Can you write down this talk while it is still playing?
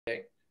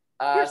Okay.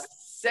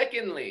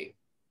 Secondly,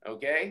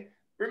 okay,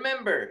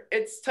 remember,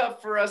 it's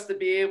tough for us to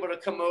be able to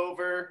come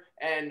over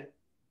and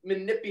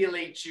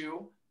manipulate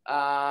you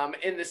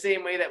in the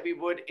same way that we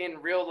would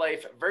in real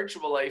life,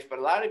 virtual life. But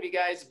a lot of you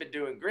guys have been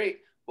doing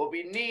great. What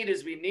we need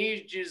is we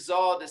need you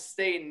all to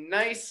stay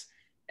nice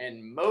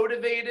and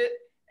motivated.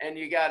 And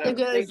you got to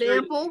make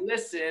sure to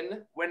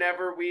listen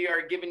whenever we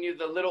are giving you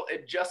the little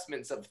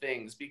adjustments of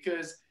things.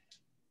 Because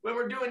when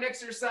we're doing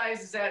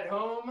exercises at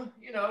home,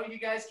 you know, you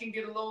guys can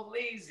get a little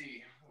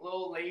lazy.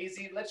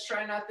 Let's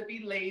try not to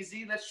be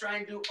lazy. Let's try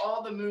and do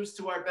all the moves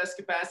to our best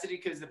capacity,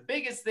 because the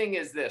biggest thing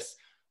is this.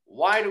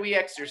 Why do we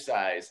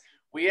exercise?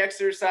 We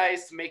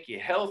exercise to make you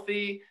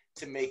healthy,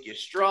 to make you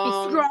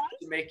strong,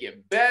 to make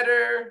you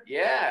better.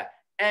 Yeah.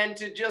 And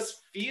to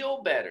just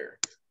feel better.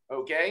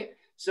 Okay.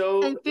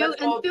 So and feel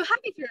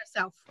happy for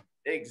yourself.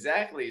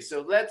 Exactly.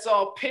 So let's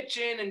all pitch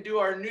in and do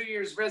our New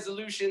Year's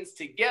resolutions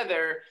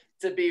together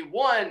to be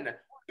one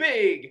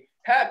big,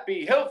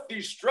 happy,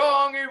 healthy,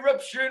 strong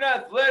Eruption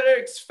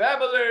Athletics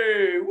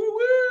family.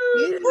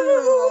 Woo-woo! Yeah.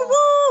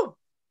 Woo-woo!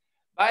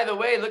 By the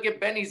way, look at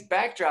Benny's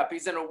backdrop.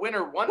 He's in a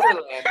winter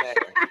wonderland there.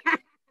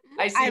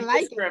 I see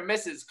Mr. and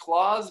Mrs.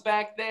 Claus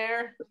back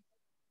there.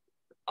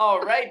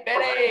 All right,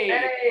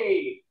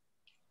 Benny.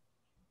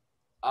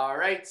 All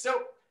right,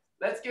 so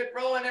let's get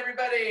rolling,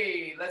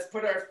 everybody. Let's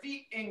put our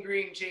feet in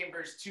green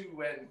chambers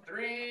 2 and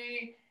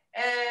 3.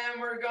 And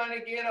we're going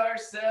to get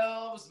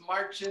ourselves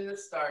marching to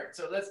start.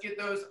 So let's get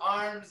those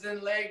arms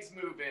and legs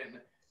moving.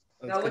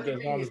 Now look at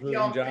me. Arms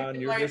moving, John.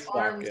 You're just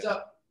arms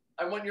up.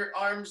 I want your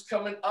arms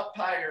coming up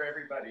higher,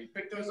 everybody.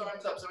 Pick those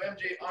arms up. So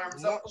MJ,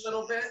 arms up a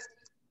little bit.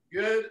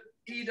 Good.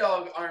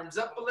 E-Dog, arms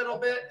up a little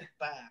bit.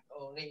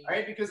 All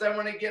right, because I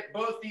want to get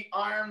both the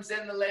arms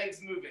and the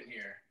legs moving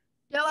here.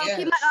 Yo, I'll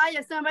keep my eye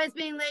if somebody's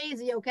being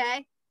lazy,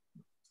 okay?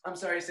 I'm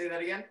sorry, say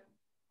that again.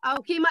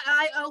 I'll keep my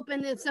eye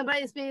open if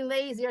somebody's being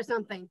lazy or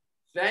something.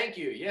 Thank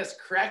you. Yes,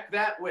 crack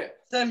that whip.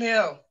 Same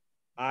here.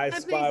 I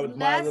spy with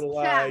my little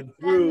eye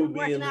Drew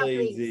being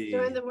lazy.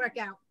 During the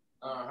workout.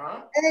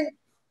 Uh-huh. And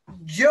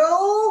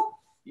Joe?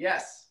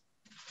 Yes.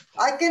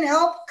 I can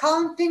help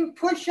counting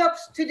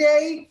push-ups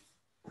today.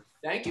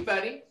 Thank you,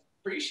 buddy.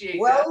 Appreciate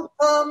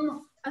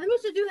Welcome. I think we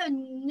should do the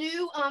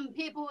new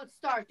people would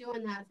start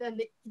doing that than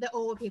the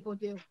old people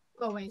do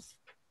always.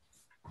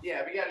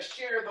 Yeah, we got to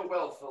share the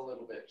wealth a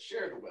little bit.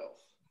 Share the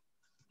wealth.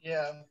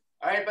 Yeah.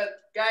 All right,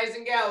 but guys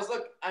and gals,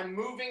 look, I'm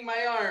moving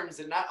my arms,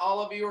 and not all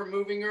of you are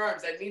moving your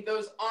arms. I need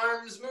those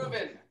arms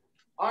moving.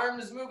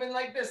 Arms moving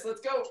like this.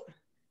 Let's go.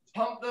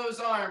 Pump those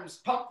arms.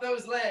 Pump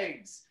those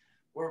legs.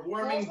 We're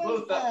warming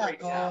both up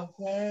right now.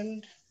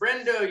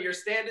 Brendo, you're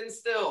standing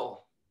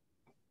still.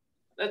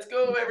 Let's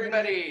go,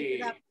 everybody.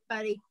 Get up,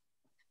 buddy.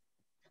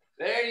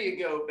 There you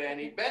go,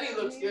 Benny. Benny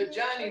looks good.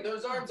 Johnny,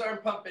 those arms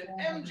aren't pumping.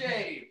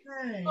 MJ,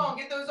 come on,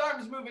 get those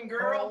arms moving,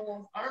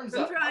 girl. Arms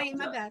up. I'm trying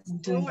my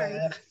best. Don't worry.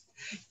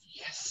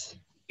 Yes.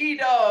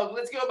 E-Dog,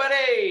 let's go,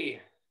 buddy. I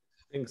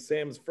think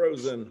Sam's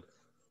frozen.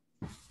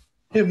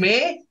 Who,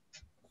 me?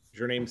 Is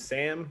your name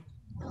Sam?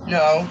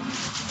 No.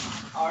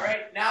 All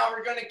right, now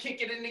we're going to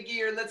kick it into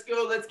gear. Let's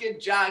go. Let's get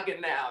jogging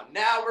now.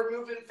 Now we're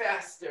moving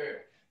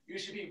faster. You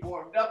should be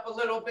warmed up a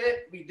little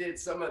bit. We did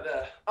some of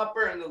the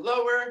upper and the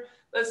lower.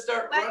 Let's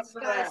start running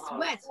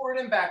around, forward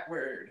and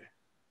backward.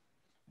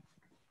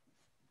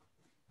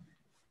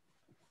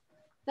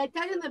 Like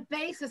touching the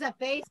bases at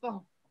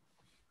baseball.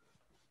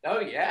 Oh,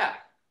 yeah.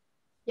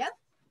 Yep.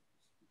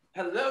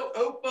 Hello,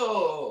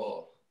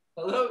 Opal.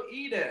 Hello,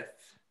 Edith.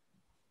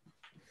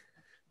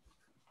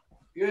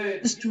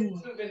 Good.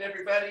 Keep moving,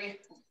 everybody.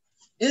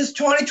 It's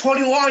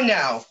 2021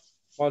 now.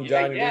 Come on,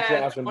 Johnny.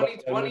 Yeah,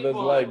 Move those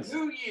legs.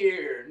 New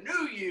year.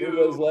 New you. Move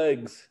those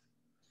legs.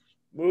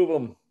 Move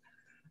them.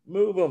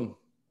 Move them.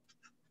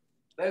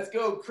 Let's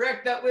go.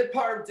 Crack that whip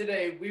hard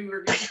today. We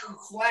were getting some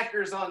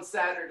slackers on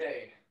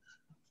Saturday.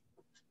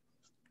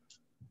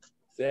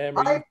 Sam,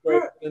 are you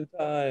quick in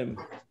time?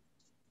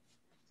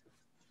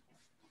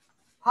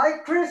 Hi,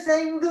 Chris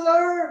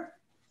Engler.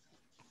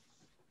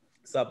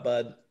 What's up,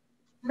 bud?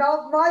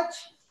 Not much.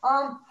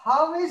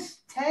 How is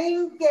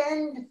Tank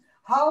and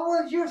how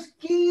was your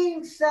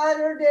skiing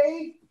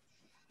Saturday?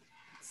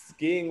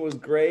 Skiing was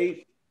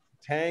great.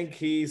 Tank,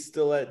 he's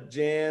still at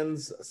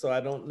Jan's, so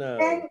I don't know.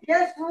 And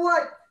guess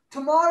what?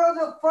 Tomorrow,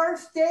 the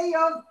first day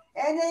of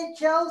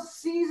NHL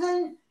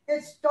season,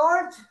 it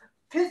starts.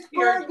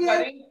 Pittsburgh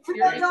and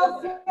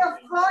Philadelphia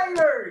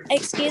Flyers.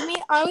 Excuse me,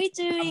 are we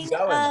doing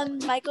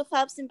Michael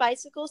Phelps and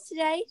bicycles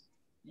today?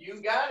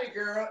 You got it,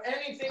 girl.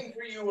 Anything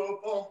for you,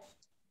 Opal.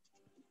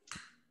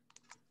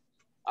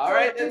 All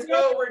right, let's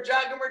go. We're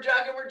jogging, we're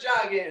jogging, we're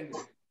jogging.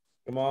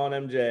 Come on,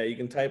 MJ. You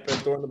can type it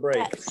during the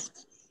break.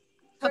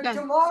 Okay.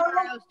 Tomorrow,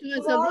 I was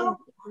doing something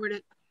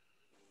important.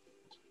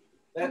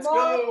 Let's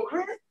go.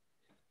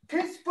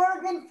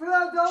 Pittsburgh and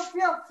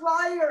Philadelphia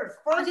Flyers.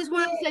 I just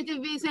wanted to say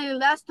to V, saying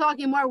less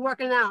talking, more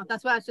working out.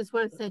 That's what I just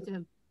wanted to say to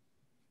him.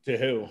 To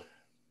who?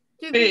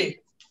 To V.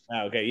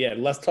 Okay, yeah,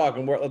 less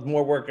talking,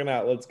 more working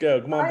out. Let's go.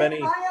 Come on,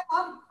 Benny.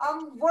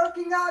 I'm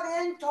working out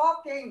and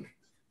talking.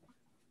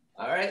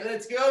 All right,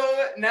 let's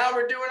go. Now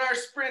we're doing our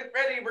sprint.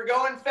 Ready? We're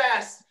going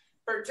fast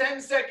for 10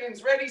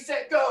 seconds. Ready,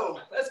 set, go.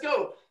 Let's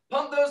go.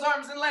 Pump those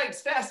arms and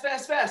legs. Fast,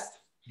 fast, fast.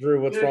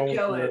 Drew, what's Good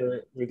wrong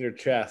with your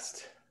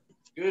chest?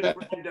 Good,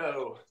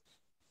 Brendo.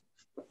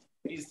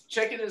 He's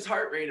checking his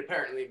heart rate,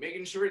 apparently,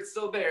 making sure it's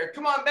still there.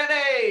 Come on,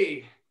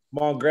 Benny.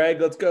 Come on,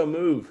 Greg. Let's go.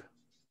 Move.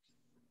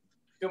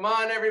 Come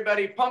on,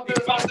 everybody. Pump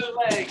those arms and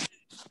legs.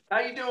 How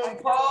you doing,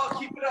 Paul?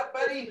 Keep it up,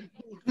 buddy.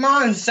 Come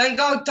on,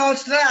 Senko,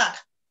 touch that.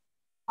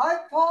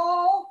 Hi,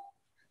 Paul.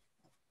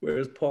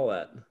 Where's Paul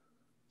at?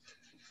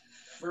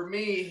 For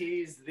me,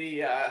 he's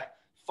the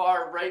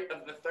far right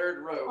of the third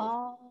row.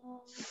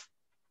 Oh.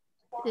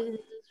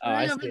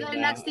 Right over there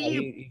next to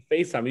you. He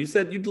FaceTime. You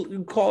said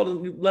you called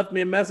and you left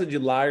me a message, you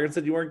liar, and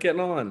said you weren't getting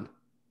on.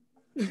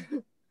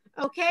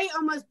 Okay,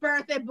 almost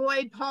birthday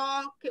boy,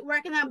 Paul. Keep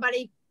working on,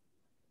 buddy.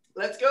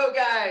 Let's go,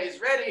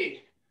 guys.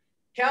 Ready?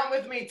 Count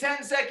with me.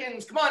 10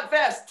 seconds. Come on,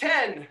 fast.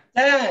 10.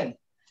 10,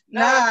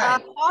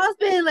 9, Paul's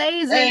being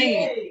lazy.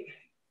 8,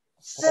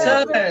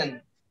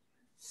 7,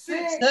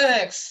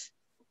 6,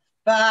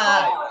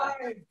 5,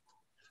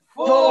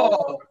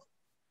 4,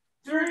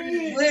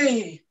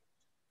 3,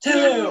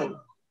 2,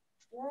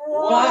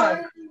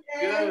 1.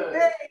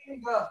 Good.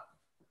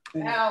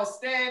 Now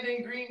stand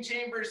in green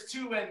chambers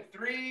 2 and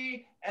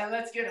 3, and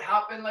let's get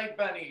hopping like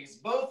bunnies.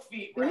 Both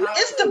feet. We're hopping.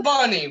 It's the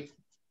bunny.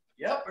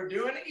 Yep, we're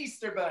doing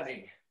Easter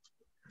bunny.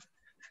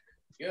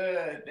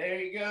 Good. There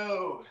you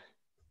go.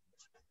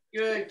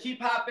 Good.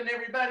 Keep hopping,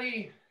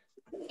 everybody.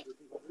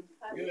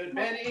 Good,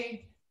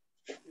 Benny.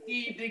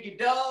 E diggy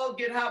dull.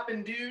 Get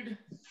hopping, dude.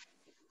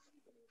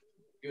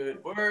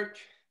 Good work.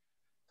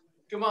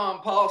 Come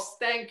on, Paul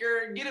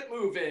Stanker. Get it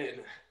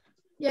moving.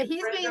 Yeah,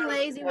 he's being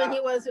lazy when he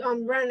was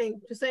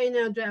running. Just so you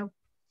know, Joe.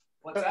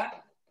 What's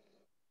that?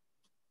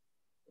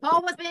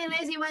 Paul was being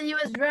lazy when he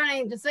was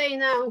running. Just so you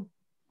know.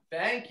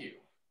 Thank you.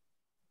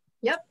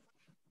 Yep.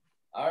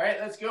 All right,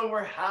 let's go.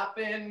 We're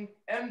hopping.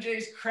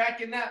 MJ's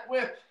cracking that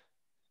whip.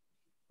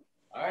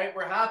 All right,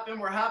 we're hopping.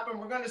 We're hopping.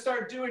 We're going to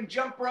start doing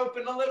jump rope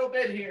in a little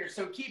bit here.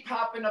 So keep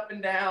hopping up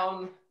and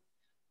down.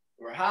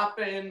 We're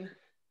hopping,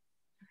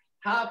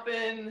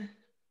 hopping.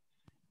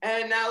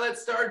 And now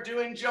let's start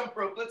doing jump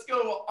rope. Let's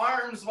go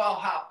arms while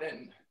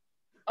hopping.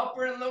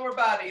 Upper and lower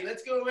body.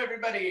 Let's go,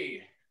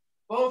 everybody.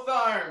 Both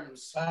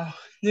arms.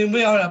 Ni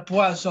me ahora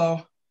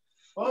puedo.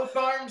 Both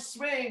arms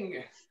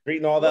swing.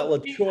 Eating all that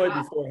LaCroix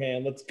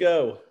beforehand. Let's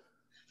go.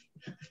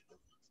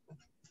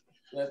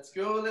 Let's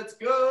go. Let's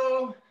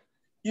go.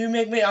 You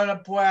make me out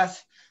of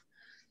breath.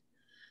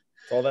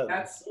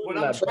 That's what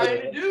I'm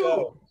trying to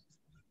do.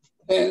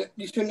 And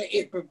you shouldn't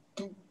eat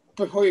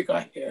before you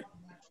got here.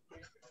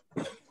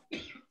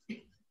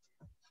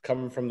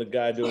 Coming from the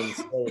guy doing the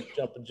slowest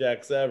jumping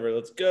jacks ever.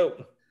 Let's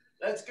go.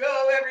 Let's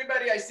go,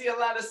 everybody. I see a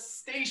lot of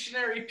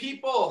stationary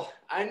people.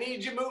 I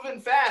need you moving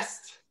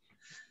fast.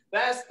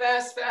 Fast,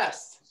 fast,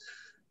 fast.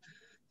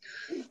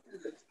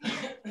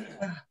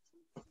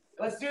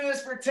 Let's do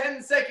this for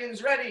 10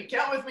 seconds. Ready?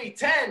 Count with me.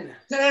 10.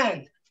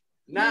 10.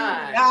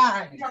 9.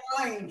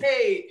 9.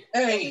 8.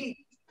 8.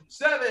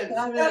 7.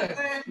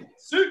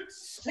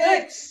 6.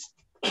 6.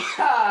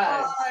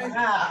 5.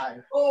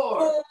 5.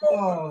 4.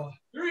 4.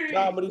 3.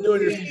 Tom, what are you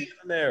doing? You're standing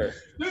there.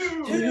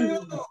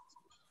 2.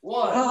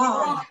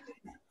 1.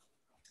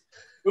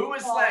 Who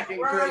was slacking,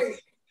 Chris?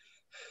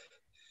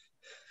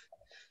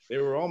 They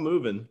were all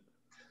moving.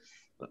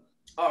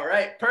 All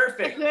right,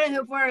 perfect.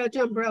 We're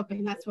jump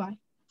roping, that's why.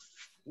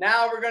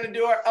 Now we're going to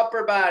do our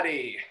upper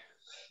body.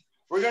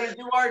 We're going to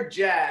do our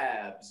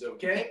jabs,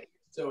 okay?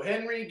 So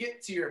Henry,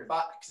 get to your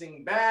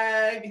boxing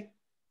bag.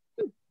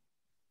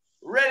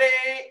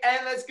 Ready,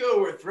 and let's go.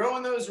 We're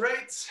throwing those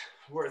rights.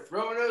 We're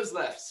throwing those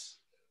lefts.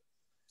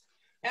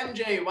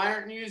 MJ, why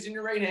aren't you using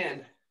your right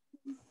hand?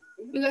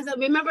 Because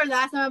remember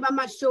last time about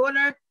my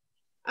shoulder?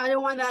 I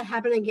don't want that to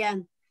happen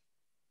again.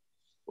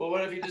 Well,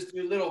 what if you just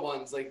do little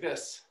ones like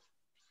this?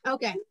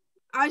 Okay.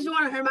 I just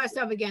want to hurt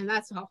myself again,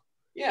 that's all.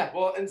 Yeah,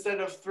 well, instead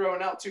of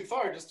throwing out too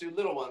far, just do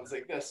little ones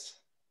like this.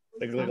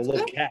 Like a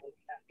little cat.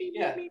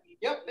 Yeah.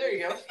 Yep, there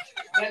you go.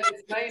 And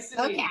it's nice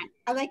and Okay, easy.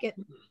 I like it.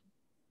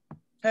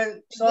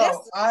 And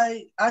so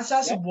I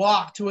just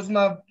walked with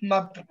my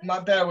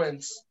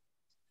parents.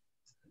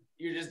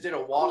 You just did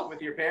a walk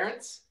with your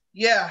parents?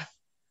 Yeah.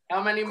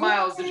 How many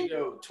miles did you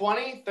go?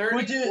 20,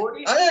 30,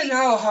 40? I didn't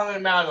know how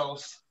many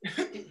miles.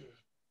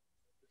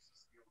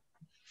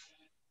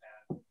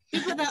 You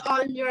put that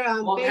on your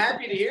Well, I'm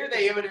happy to hear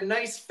that you had a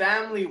nice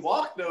family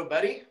walk, though,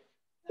 buddy.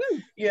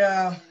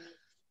 Yeah.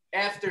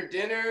 After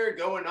dinner,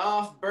 going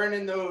off,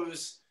 burning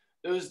those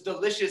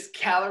delicious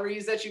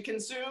calories that you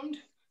consumed.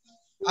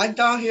 I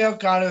don't hear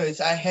calories.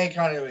 I hate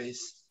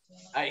calories.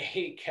 I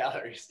hate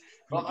calories.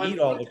 You eat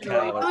all the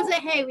calories. Don't say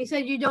hey, we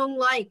said you don't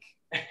like.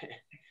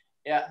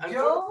 Yeah,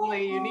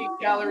 unfortunately, you need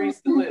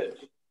calories to live.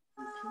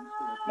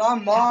 My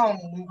mom,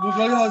 we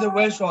go to the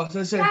restaurant.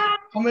 So I said,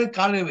 how many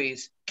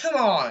calories? Come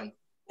on.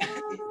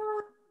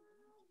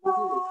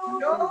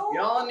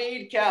 Y'all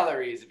need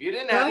calories. If you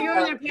didn't Well, have you're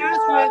in your calories,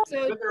 parents'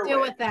 work, so put her deal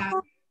away. with that.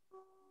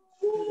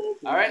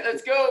 All right,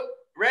 let's go.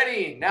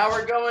 ready. Now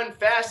we're going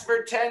fast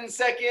for 10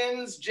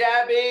 seconds,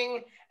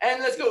 jabbing,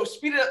 and let's go.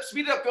 Speed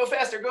it up, go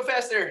faster, go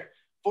faster.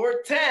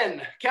 For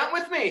 10, count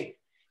with me.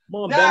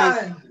 Come on,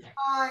 Benny.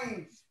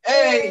 9,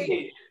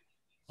 8,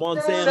 Come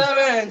on,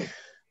 Sam. 7,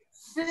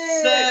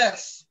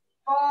 6,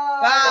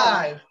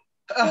 5,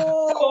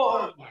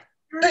 4,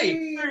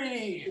 3,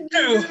 3,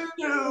 2,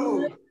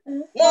 2,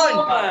 1.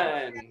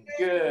 1.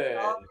 Good.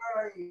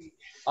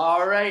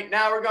 All right,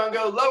 now we're gonna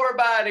go lower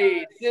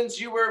body. Since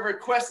you were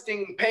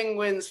requesting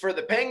penguins for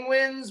the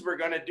penguins, we're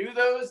gonna do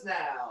those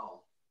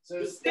now.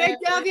 So stand.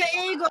 Philadelphia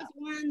Eagles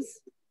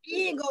wins.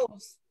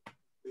 Eagles.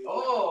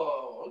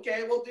 Oh,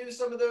 okay. We'll do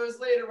some of those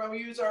later when we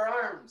use our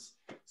arms.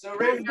 So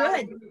right now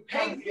we're doing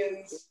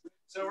penguins.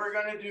 So we're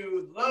gonna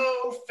do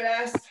low,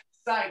 fast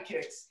side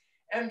kicks.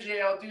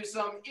 MJ, I'll do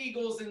some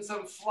eagles and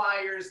some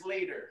flyers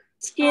later.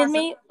 Excuse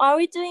me, are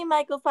we doing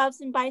Michael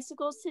Phelps and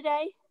bicycles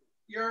today?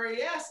 You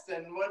already asked,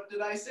 and what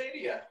did I say to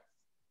you?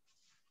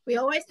 We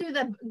always do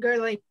the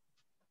girly.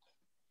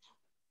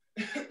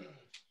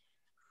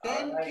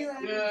 Thank you,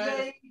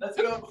 MJ. Let's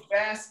go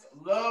fast,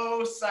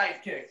 low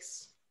side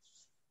kicks.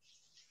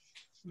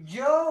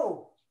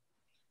 Joe.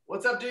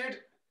 What's up,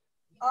 dude?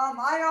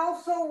 I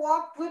also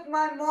walked with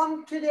my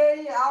mom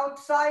today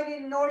outside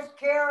in North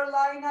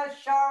Carolina,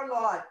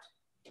 Charlotte.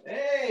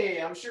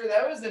 Hey, I'm sure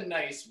that was a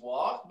nice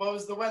walk. What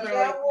was the weather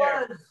Yeah, like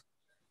there?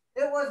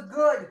 It was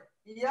good.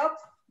 Yep.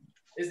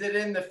 Is it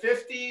in the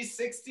 50s,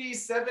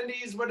 60s,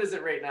 70s? What is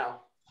it right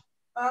now?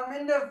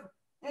 In the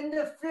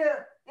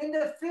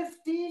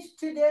 50s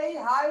today.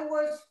 High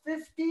was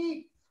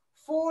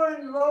 54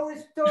 and low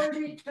is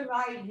 30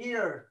 tonight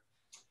here.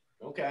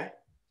 Okay.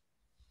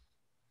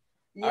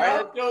 Yep. All right,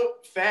 let's go.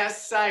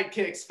 Fast side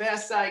kicks,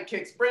 fast side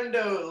kicks.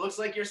 Brendo, looks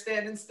like you're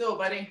standing still,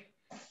 buddy.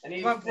 I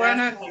need fast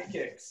side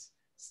kicks.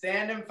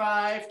 Stand in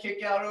 5,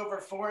 kick out over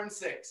 4 and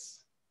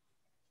 6.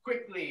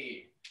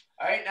 Quickly.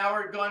 All right, now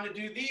we're going to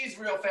do these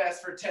real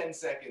fast for 10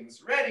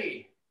 seconds.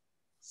 Ready,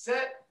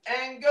 set,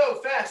 and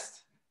go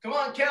fast. Come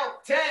on,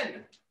 count.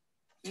 10,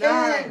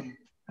 9,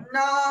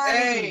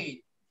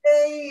 8,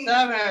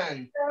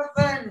 7,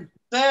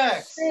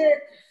 6,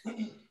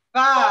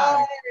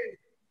 5,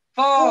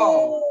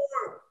 4,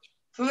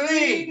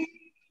 3,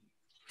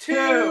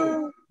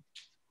 2,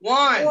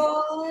 1.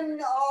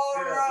 All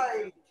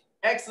right.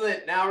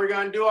 Excellent. Now we're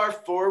going to do our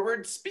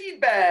forward speed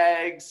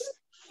bags.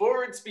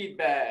 Forward speed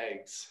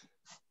bags.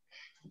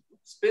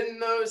 Spin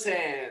those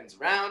hands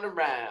round and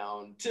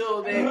round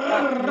till they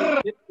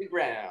hit the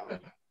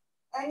ground.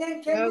 And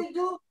then can we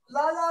do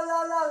la la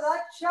la la la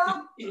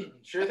cha?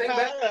 Sure thing,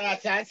 Ben. All right.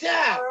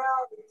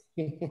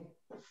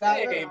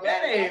 Hey,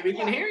 Benny, we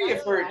can hear you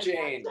for a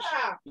change.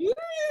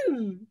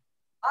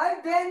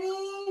 Hi,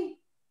 Benny.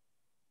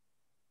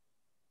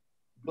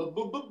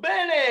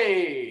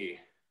 Benny.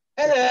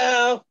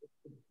 Hello.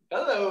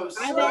 Hello,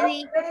 Hi, sir.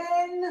 Benny.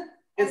 Ben.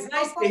 It's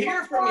nice to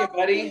hear from you,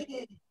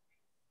 buddy.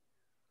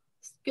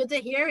 It's good to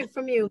hear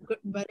from you,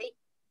 buddy.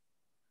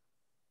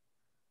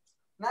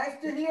 Nice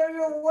to hear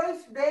your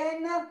voice,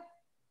 Ben.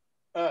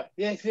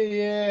 Yes, it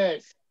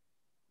is.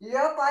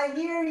 Yep, I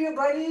hear you,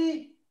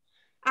 buddy.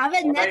 I have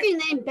a nephew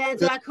named Ben,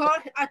 so I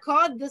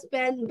called this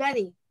Ben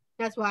Benny.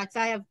 That's why.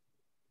 I have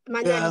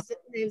my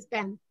name's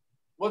Ben.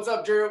 What's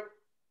up, Drew?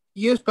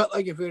 You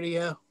spotlight your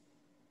video.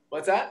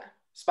 What's that?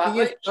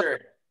 Spotlight? Sure.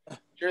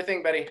 Sure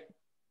thing, buddy.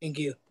 Thank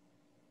you.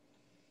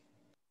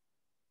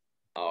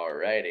 All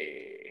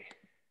righty.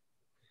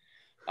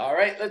 All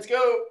right, let's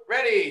go.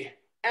 Ready.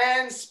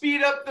 And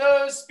speed up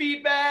those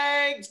speed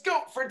bags.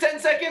 Go for 10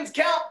 seconds.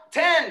 Count.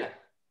 10,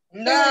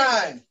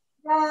 9,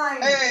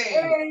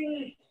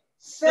 8,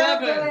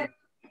 7,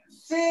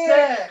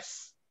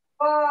 6,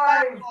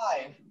 5,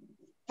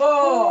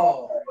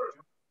 4,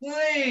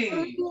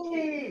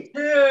 3,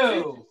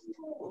 2,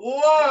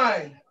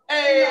 1.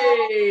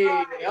 Hey,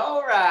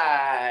 all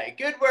right.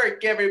 Good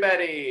work,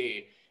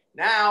 everybody.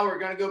 Now we're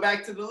going to go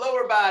back to the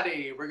lower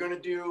body. We're going to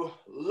do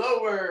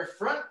lower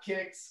front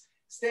kicks,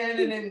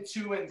 standing in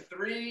 2 and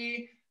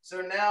 3. So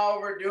now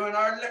we're doing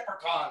our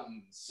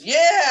leprechauns.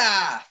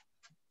 Yeah.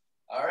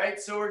 All right,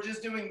 so we're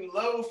just doing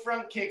low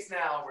front kicks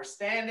now. We're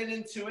standing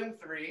in 2 and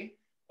 3,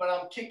 but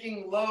I'm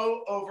kicking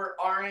low over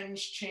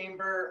orange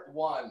chamber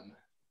 1.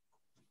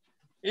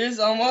 It's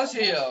almost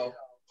here.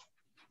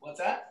 What's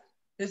that?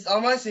 It's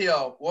almost here.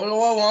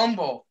 World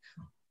Rumble.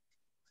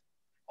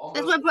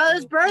 That's my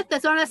brother's birthday.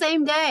 It's on the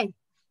same day.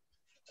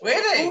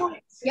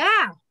 Really?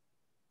 Yeah.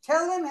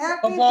 Tell him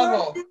happy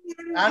Bravo. birthday,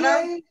 Anna?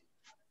 MJ.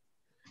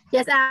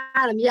 Yes,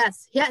 Adam.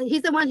 Yes.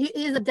 He's the one who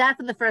is a dad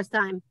for the first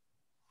time.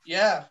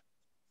 Yeah.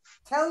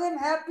 Tell him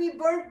happy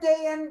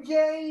birthday,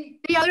 MJ.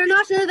 Yeah, you're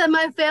not sure that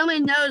my family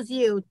knows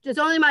you. It's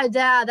only my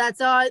dad. That's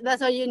all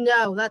you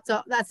know. That's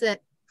all. That's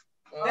it.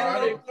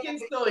 We can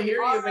still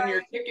hear you when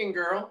you're kicking,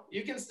 girl.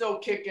 You can still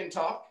kick and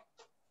talk.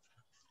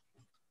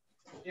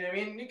 You know what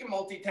I mean? You can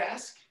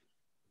multitask.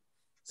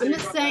 So I'm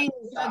just saying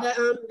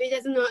that he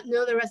doesn't not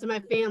know the rest of my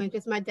family,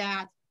 just my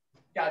dad.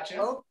 Gotcha.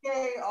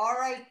 Okay, all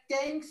right.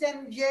 Thanks,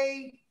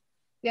 MJ.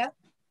 Yep.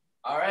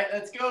 All right,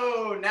 let's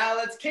go. Now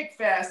let's kick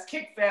fast.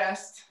 Kick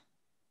fast.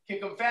 Kick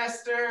them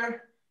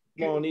faster.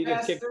 Come on, need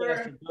to kick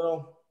faster,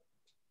 Bill.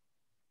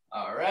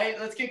 All right,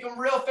 let's kick them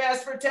real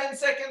fast for 10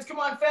 seconds. Come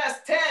on,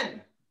 fast.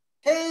 10.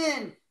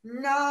 10,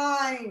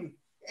 9,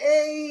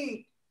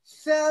 8,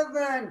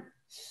 7,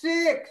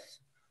 6,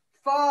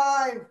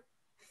 5,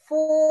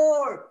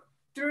 4,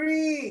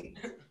 3,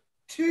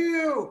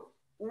 2,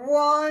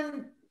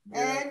 1,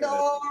 and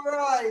all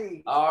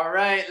right. All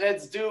right,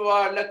 let's do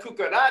our La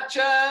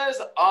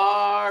Cucarachas,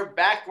 our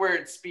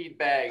backward speed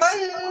bags.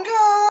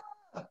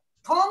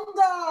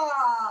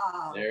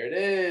 Conga! There it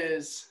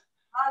is.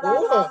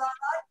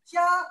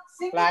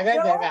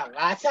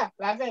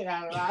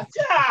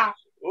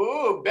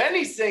 Ooh,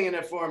 Benny's singing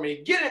it for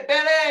me. Get it,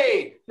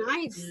 Benny!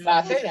 Nice.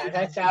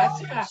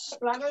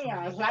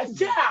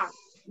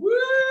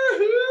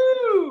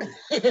 Woohoo!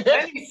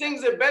 Benny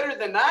sings it better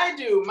than I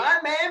do.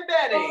 My man,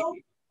 Benny.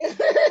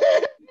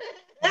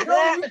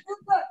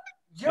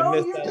 Joe,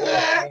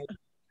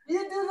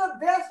 you do the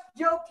best,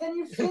 Joe. Can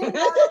you sing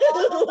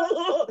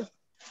that?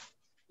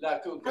 La I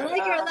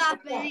like your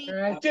laugh, Benny.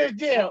 You're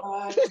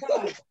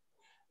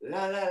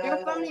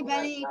funny,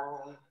 Benny.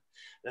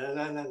 Hey,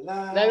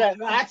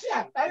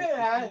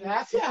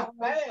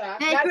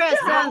 Chris,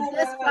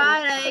 this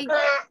Friday,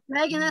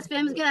 Greg and his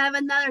family's gonna have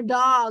another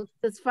dog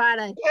this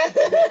Friday.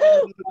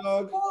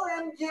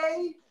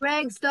 MJ.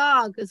 Greg's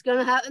dog is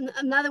gonna have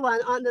another one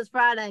on this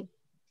Friday.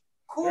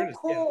 Cool.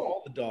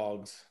 All the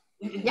dogs.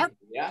 Yep.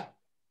 Yeah.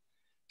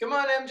 Come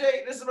on,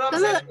 MJ. This is what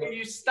I'm saying.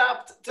 You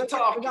stopped to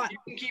talk. You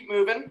can keep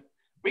moving.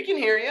 We can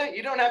hear you.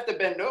 You don't have to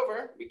bend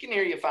over. We can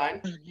hear you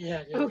fine.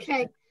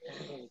 Okay.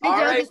 All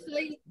Joe, right.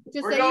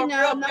 just We're so going you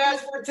know, real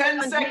fast for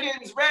 10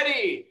 seconds.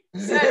 Ready,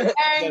 set,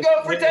 and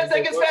go for 10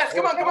 seconds fast.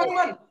 Come on.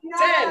 10.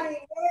 9,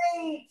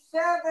 8,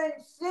 7,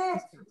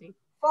 6,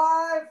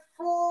 5,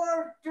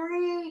 4,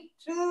 3,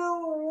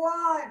 2,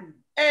 1.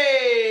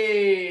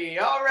 Hey,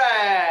 all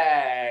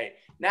right.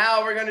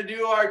 Now we're going to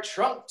do our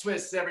trunk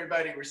twists,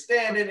 everybody. We're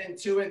standing in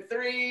 2 and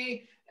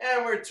 3,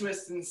 and we're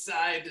twisting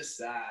side to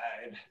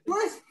side.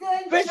 Twist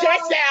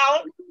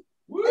down.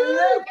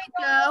 Woo!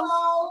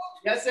 Go.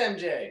 Yes,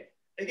 MJ.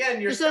 Again,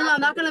 you're Just so you know,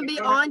 I'm not gonna be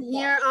on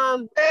here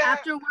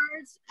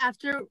afterwards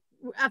after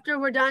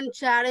we're done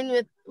chatting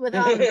with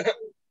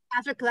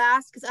after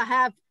class, because I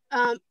have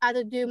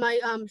to do my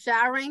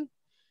showering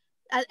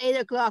at 8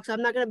 o'clock, so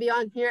I'm not gonna be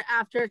on here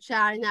after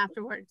chatting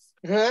afterwards.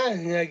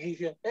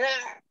 Okay,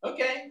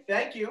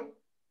 thank you.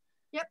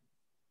 Yep.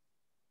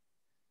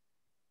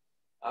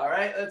 All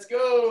right, let's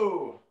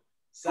go.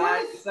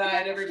 Side to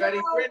side, everybody.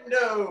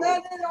 Window.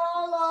 Let it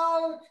all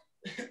out.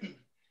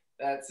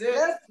 That's it.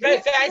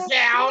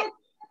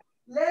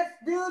 Let's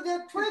do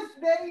the twist,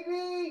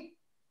 baby.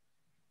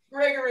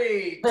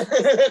 Gregory.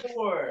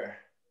 4.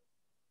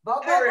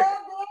 Eric.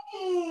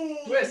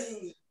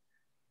 Twist.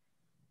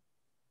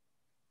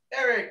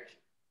 Eric,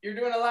 you're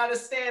doing a lot of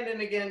standing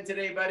again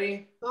today,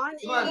 buddy.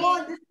 Come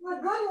on, this is a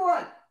good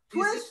one.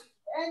 Twist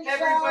and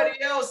everybody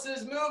else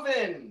is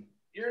moving.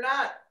 You're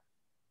not.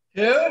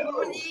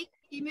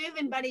 Keep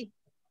moving, buddy.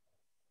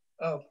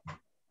 Oh.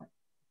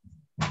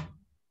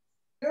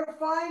 You're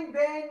fine,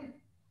 Ben.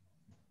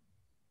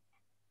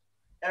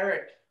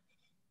 Eric,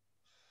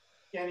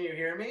 can you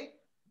hear me?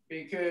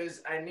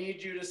 Because I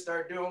need you to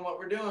start doing what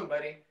we're doing,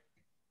 buddy.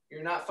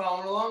 You're not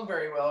following along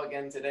very well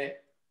again today.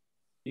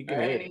 All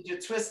right, I need you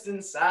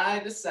twisting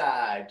side to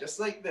side, just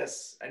like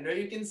this. I know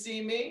you can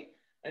see me.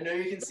 I know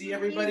you can see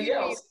everybody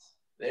else.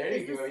 There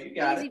you go. You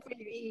got it.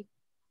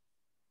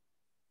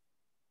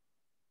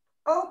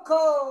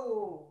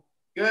 Coco.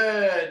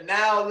 Good.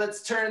 Now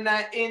let's turn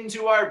that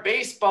into our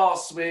baseball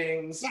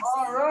swings. Yes.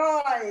 All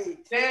right.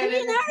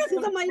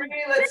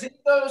 Let's hit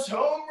those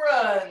home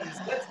runs.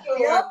 Let's go,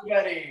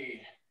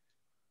 everybody.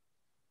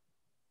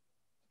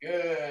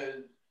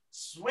 Good.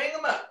 Swing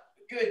them up.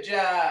 Good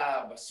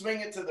job.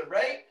 Swing it to the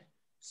right.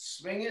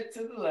 Swing it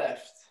to the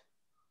left.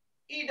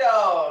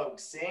 E-dog.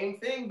 Same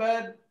thing,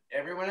 bud.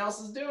 Everyone else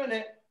is doing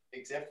it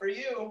except for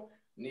you.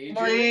 Need you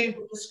to look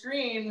at the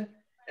screen,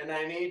 and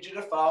I need you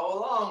to follow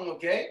along,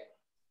 okay?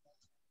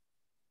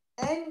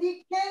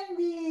 Andy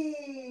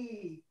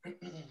Candy.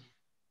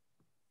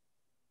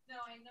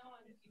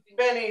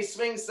 Benny,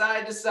 swing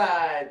side to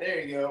side. There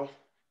you go.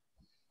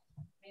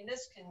 I mean,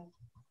 this can.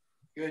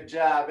 Good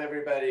job,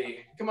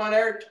 everybody. Come on,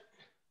 Eric.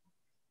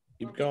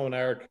 Keep going,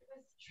 Eric.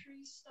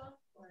 Tree stuff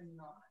or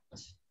not?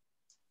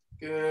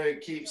 Good.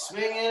 Keep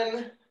swinging.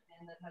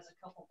 And that has a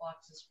couple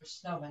boxes for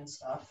snowman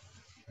stuff.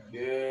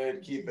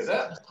 Good. Keep it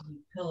up.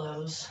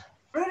 Pillows.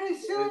 Pretty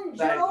soon,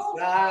 Side Joe.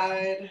 to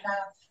side.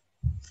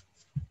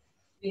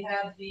 We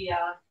have the.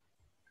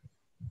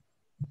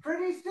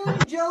 Pretty soon,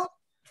 Joe.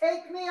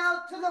 Take me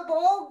out to the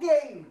ball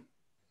game.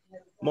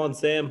 Come on,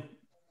 Sam.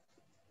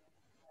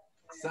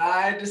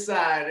 Side to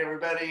side,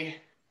 everybody.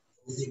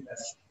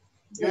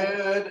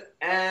 Good.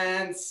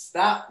 And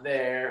stop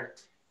there.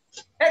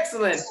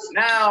 Excellent.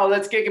 Now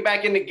let's kick it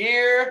back into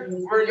gear.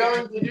 We're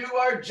going to do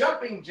our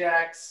jumping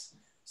jacks.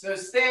 So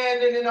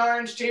stand in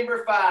orange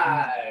chamber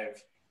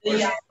 5.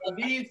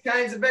 These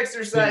kinds of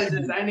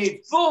exercises, I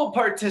need full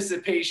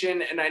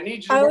participation, and I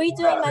need you to. Are we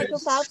doing Michael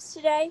Phelps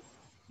today?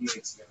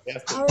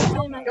 Are we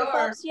doing Michael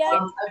Phelps yet?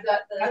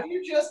 Have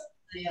you just,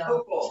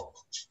 Opal,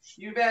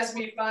 you've asked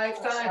me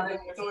 5 times and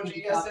I told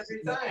you yes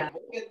every time.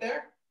 We'll get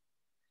there.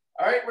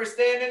 All right, we're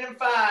standing in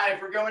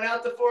 5. We're going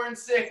out to 4 and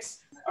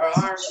 6. Our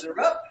arms are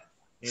up.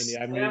 Andy,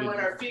 I And muted when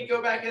you. our feet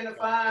go back into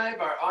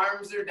 5, our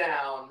arms are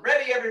down.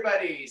 Ready,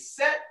 everybody?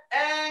 Set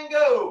and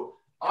go.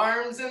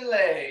 Arms and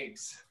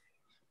legs.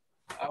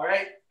 All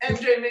right,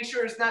 MJ, make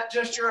sure it's not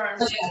just your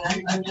arms.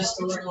 I'm just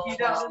a little. When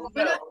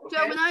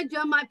I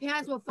jump, my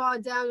pants will fall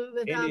down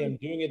with Andy, I'm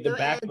doing it the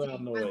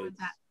background noise.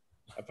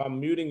 If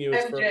I'm muting you,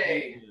 it's for a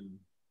MJ, reason.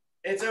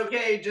 it's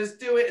okay. Just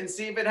do it and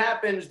see if it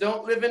happens.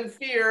 Don't live in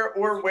fear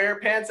or wear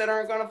pants that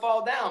aren't going to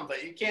fall down.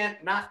 But you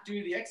can't not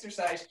do the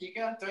exercise,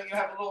 Kika. Don't you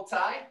have a little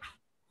tie?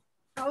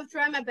 I'll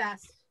try my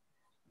best.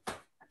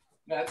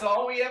 That's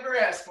all we ever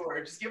ask for.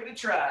 Just give it a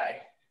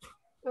try.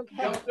 Okay.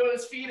 Dump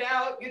those feet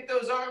out. Get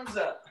those arms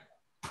up.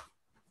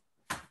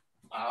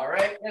 All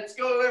right, let's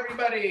go,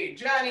 everybody.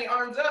 Johnny,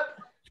 arms up.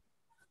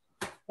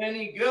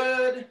 Penny,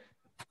 good.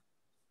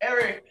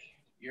 Eric,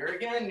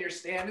 you're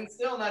standing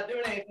still, not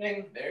doing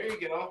anything. There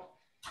you go.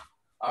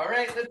 All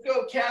right, let's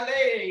go,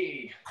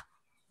 Calais.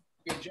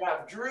 Good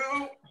job,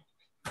 Drew.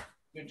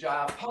 Good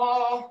job,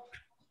 Paul.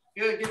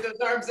 Good, get those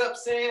arms up,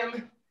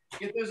 Sam.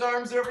 Get those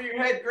arms over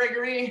your head,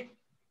 Gregory.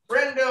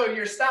 Brendo,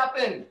 you're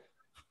stopping.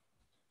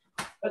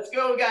 Let's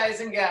go,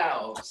 guys and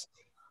gals.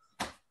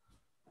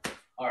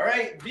 All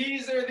right,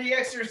 these are the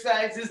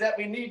exercises that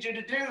we need you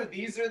to do.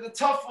 These are the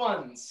tough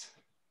ones.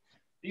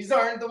 These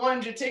aren't the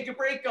ones you take a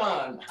break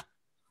on.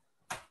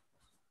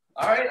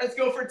 All right, let's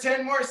go for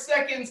 10 more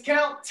seconds.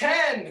 Count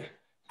 10.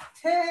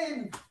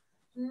 10,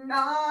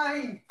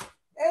 9,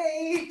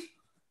 8,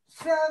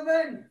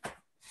 7,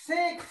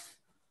 6,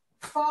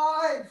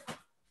 5,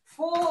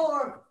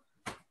 4,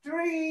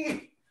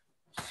 3,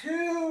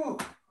 2,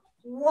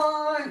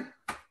 1.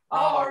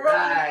 All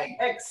right,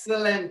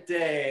 excellent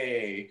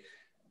day.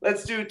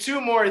 Let's do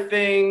 2 more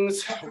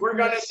things. We're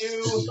gonna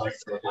do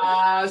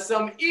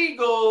some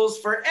eagles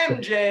for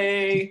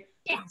MJ.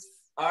 Yes.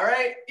 All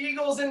right,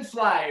 eagles and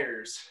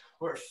flyers.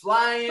 We're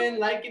flying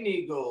like an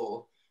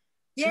eagle.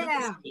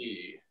 Yeah.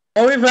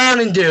 What we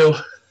rounding do?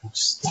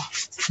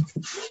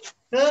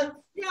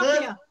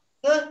 Yeah.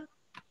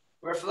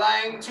 We're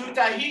flying to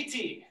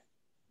Tahiti.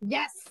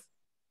 Yes.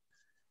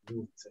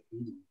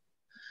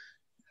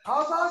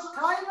 How about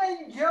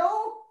Thailand,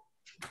 Joe?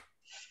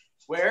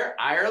 Where?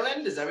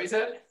 Ireland? Is that what you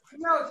said?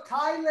 No,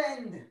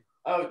 Thailand.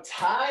 Oh,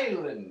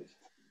 Thailand.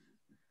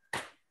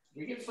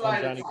 We can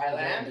fly to Johnny,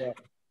 Thailand.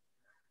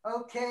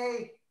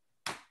 Okay.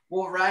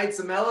 We'll ride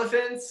some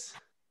elephants.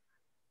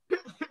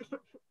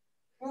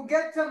 We'll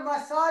get some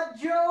massage,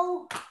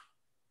 Joe.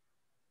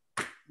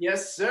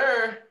 Yes,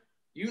 sir.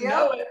 You Yep.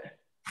 know it.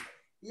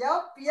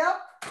 Yep.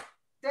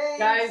 Thanks.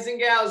 Guys and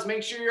gals,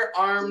 make sure your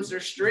arms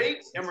are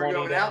straight and we're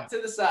going out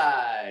to the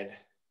side.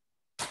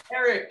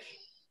 Eric,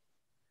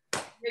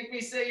 make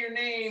me say your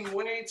name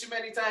way too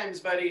many times,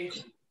 buddy.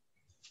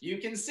 You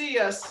can see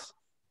us.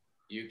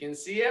 You can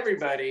see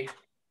everybody,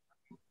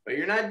 but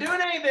you're not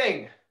doing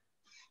anything.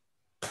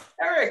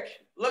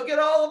 Eric, look at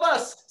all of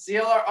us. See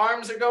how our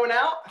arms are going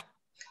out?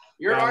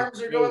 Your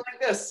arms are going like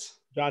this.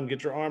 John,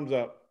 get your arms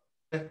up.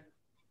 All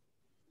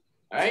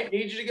right,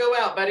 need you to go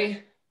out,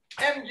 buddy.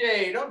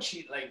 MJ, don't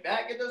cheat like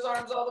that. Get those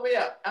arms all the way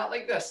up, out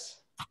like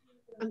this.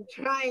 I'm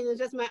trying. It's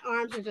just my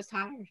arms are just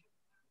tired.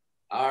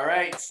 All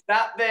right,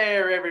 stop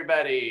there,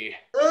 everybody.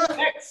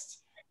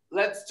 Next,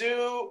 let's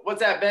do, what's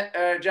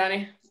that,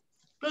 Johnny?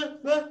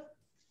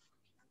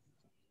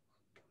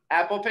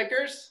 Apple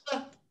pickers?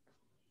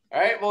 All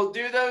right, we'll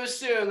do those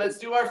soon. Let's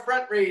do our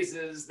front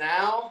raises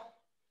now.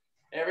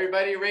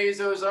 Everybody raise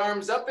those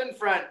arms up in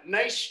front.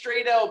 Nice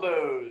straight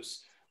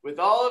elbows. With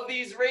all of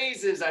these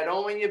raises, I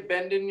don't want you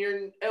bending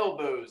your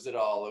elbows at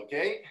all,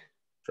 okay?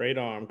 Straight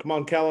arm. Come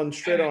on, Kellen,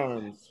 straight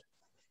arms.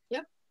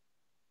 Yep.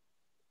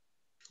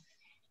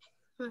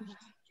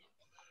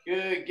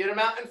 Good, get them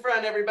out in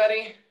front,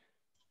 everybody.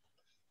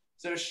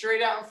 So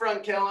straight out in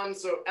front, Kellen.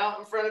 So out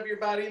in front of your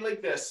body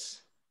like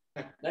this.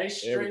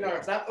 Nice straight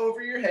arms, not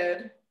over your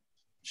head.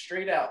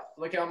 Straight out.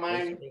 Look how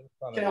mine,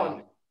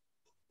 Kellen,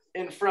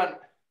 in front.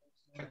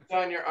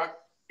 On your arm.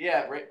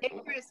 Yeah, right. Hey,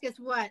 Chris, guess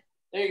what?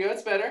 There you go.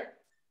 It's better.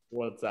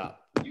 What's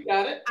up? You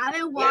got it. I've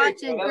been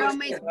watching Girl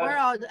Meets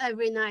World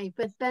every night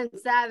with Ben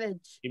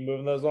Savage. Keep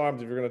moving those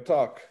arms if you're going to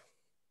talk.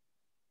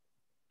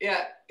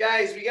 Yeah,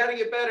 guys, we got to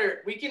get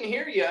better. We can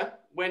hear you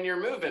when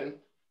you're moving.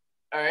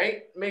 All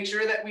right. Make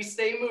sure that we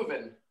stay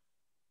moving.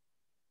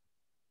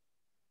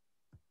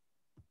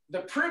 The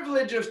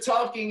privilege of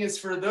talking is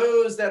for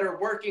those that are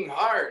working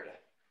hard.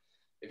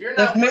 If you're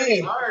not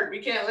working hard, we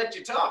can't let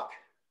you talk.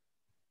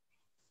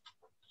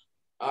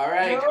 All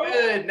right,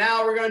 good.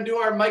 Now we're going to do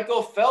our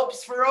Michael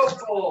Phelps for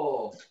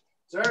Opal.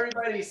 So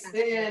everybody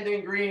stand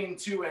in green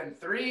 2 and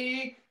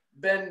 3.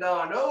 Bend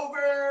on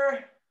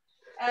over.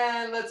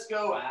 And let's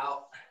go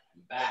out.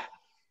 Back.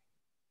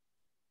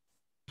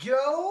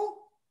 Joe?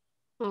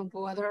 Oh,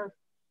 brother.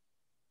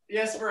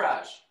 Yes,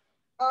 Barrage.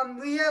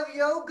 We have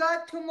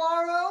yoga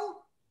tomorrow?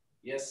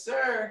 Yes,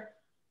 sir.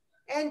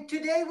 And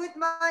today with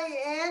my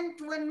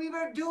aunt, when we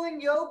were doing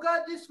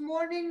yoga this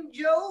morning,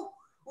 Joe,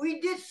 we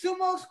did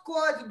sumo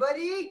squats,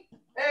 buddy.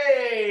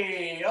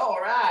 Hey, all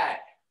right.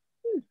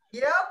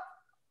 Yep.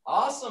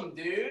 Awesome,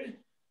 dude.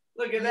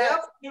 Look at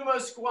that.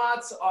 Sumo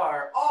squats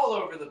are all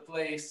over the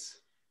place,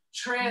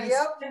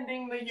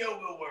 transcending the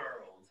yoga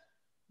world.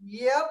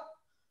 Yep.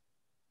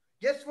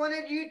 Just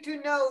wanted you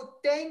to know.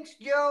 Thanks,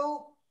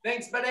 Joe.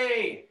 Thanks,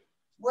 buddy.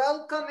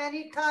 Welcome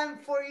anytime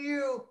for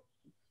you.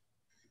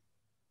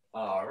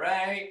 All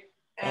right.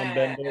 I'm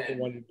bending over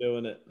when you're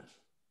doing it.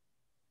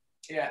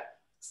 Yeah.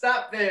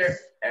 Stop there.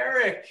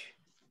 Eric,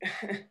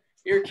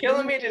 you're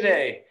killing me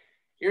today.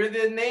 You're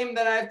the name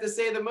that I have to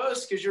say the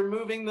most because you're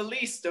moving the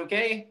least,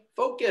 okay?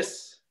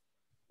 Focus.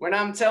 When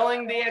I'm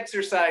telling the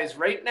exercise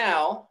right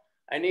now,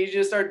 I need you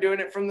to start doing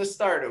it from the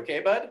start,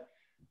 okay, bud?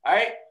 All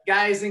right,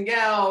 guys and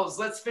gals,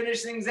 let's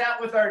finish things out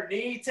with our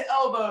knee to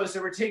elbow. So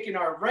we're taking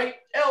our right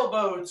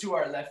elbow to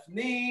our left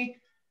knee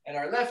and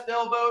our left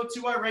elbow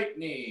to our right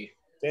knee.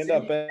 Stand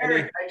up, Benny.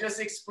 Eric, I just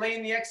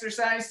explained the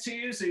exercise to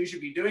you, so you should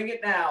be doing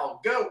it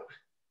now. Go.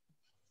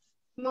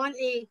 Come on,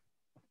 E.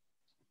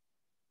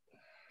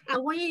 I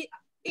want you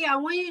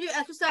to do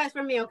exercise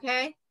for me,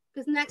 okay?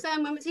 Because next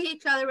time when we see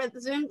each other at the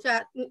Zoom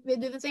chat, we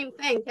do the same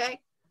thing, okay?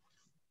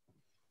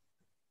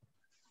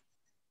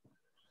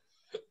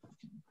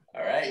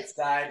 All right,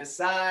 side to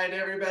side,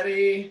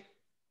 everybody.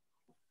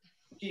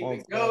 Keep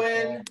it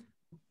going.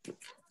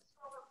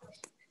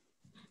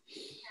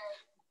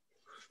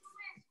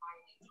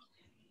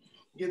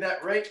 Give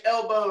that right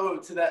elbow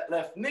to that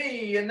left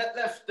knee and that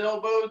left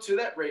elbow to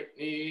that right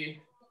knee.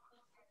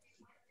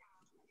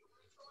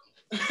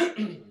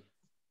 Can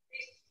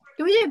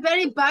we do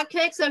Benny butt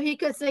kick so he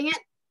could sing it?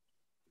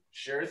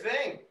 Sure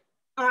thing.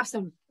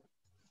 Awesome.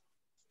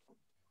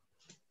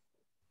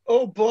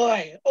 Oh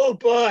boy. Oh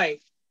boy.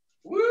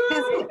 Woo!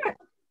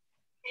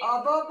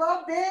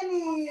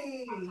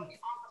 Benny.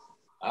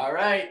 All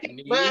right.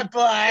 Knee My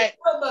boy.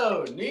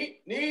 elbow.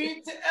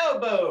 Knee to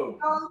elbow.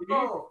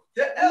 Elbow.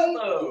 Knee to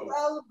elbow.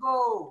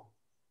 Elbow.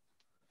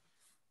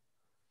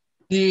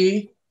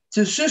 knee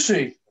to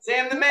sissy.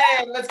 Sam the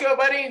man. Let's go,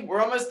 buddy.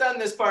 We're almost done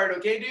this part,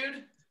 okay,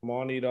 dude? Come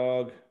on,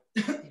 E-Dog.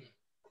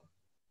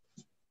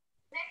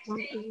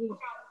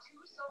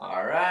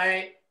 All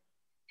right.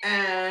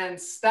 And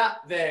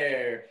stop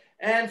there.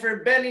 And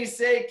for Benny's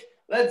sake,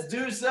 let's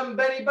do some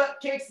Benny butt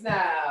kicks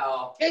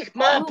now. Kick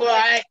my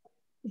butt.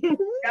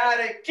 Got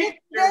it.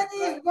 Kick your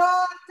Benny's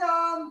butt.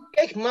 bottom.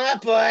 Kick my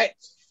butt.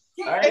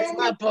 All right. Kick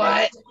my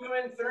butt. 2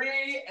 and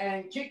 3,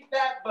 and kick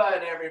that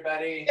butt,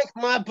 everybody. Kick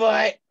my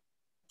butt.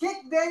 Kick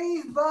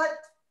Benny's butt.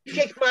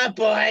 Kick my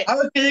butt.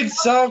 I'm kick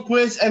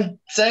Songquist and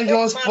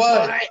Sango's Kick my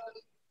butt. butt.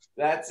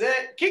 That's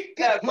it. Kick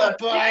that my butt.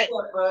 butt. Kick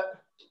that butt.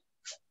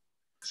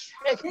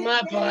 Kick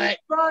my butt.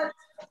 Butt.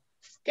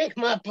 Kick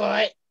my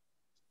butt.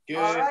 Good.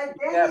 All right,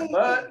 Kick that Benny.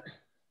 butt.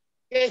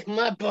 Kick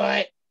my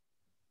butt.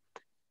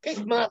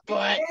 Kick my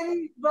butt.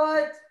 Benny's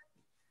butt.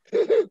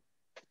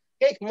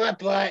 Kick my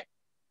butt.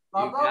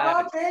 You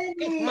got it. Benny.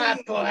 Kick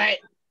my butt.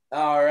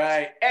 All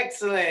right.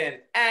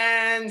 Excellent.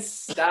 And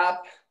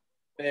stop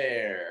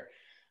there.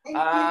 Thank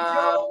you,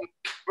 Joe.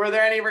 Were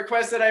there any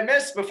requests that I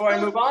missed before I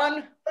move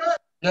on?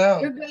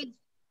 No. You're good.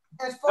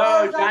 As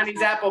far Oh, as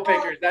Johnny's apple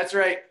pickers. That's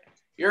right.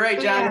 You're right,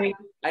 Johnny.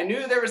 I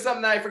knew there was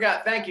something that I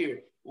forgot. Thank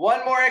you.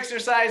 One more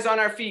exercise on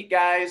our feet,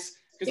 guys,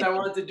 because I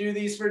wanted to do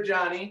these for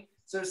Johnny.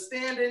 So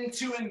stand in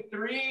 2 and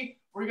 3.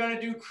 We're going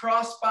to do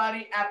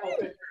cross-body apple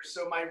pickers.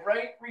 So my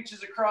right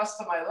reaches across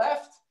to my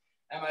left,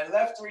 and my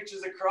left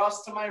reaches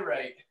across to my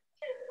right.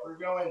 We're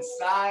going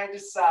side to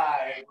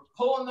side. We're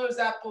pulling those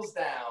apples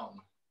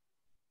down.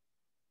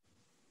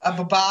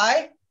 Apple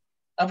pie?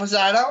 Apple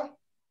cider?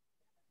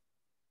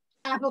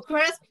 Apple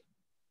crisp.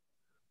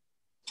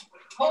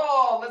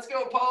 Paul, let's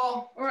go,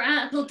 Paul. Or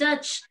apple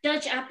Dutch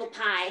apple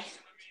pie.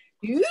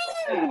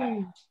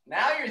 Ooh.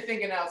 Now you're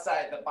thinking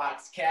outside the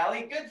box,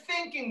 Callie. Good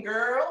thinking,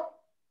 girl.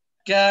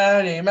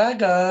 Golly, my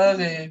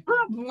golly.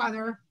 Oh,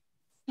 brother.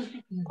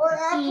 Or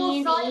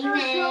apple cider,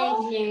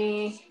 Joe.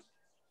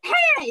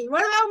 Hey,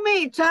 what about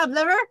me, chub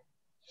liver?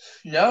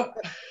 Yep.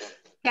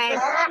 Okay.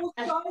 Apple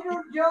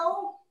cider,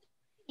 Joe.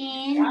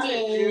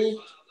 Andy.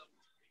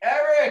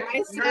 Eric,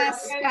 Nice you're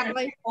ass, again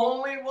Callie. the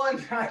only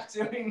one not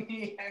doing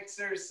the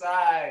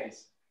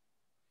exercise.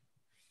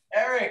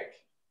 Eric,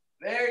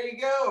 there you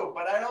go.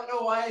 But I don't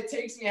know why it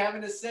takes me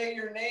having to say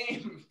your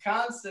name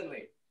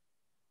constantly.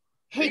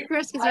 Hey,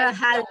 Chris, because I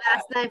had it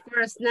last night for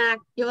a snack.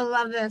 You'll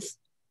love this.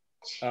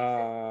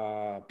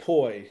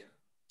 Poi.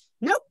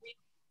 Nope.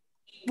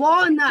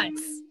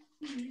 Walnuts.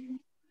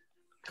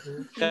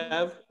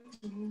 Kev?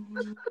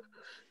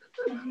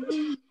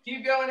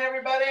 Keep going,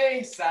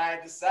 everybody.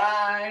 Side to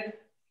side.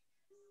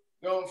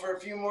 Going for a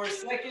few more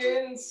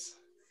seconds.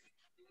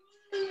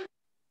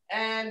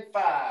 And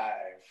 5,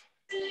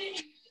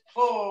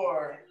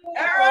 4.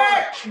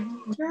 Eric!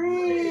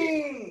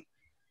 3,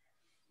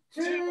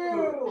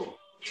 2,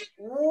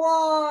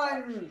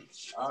 1.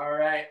 All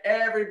right,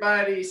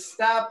 everybody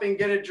stop and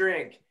get a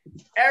drink.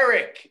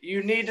 Eric,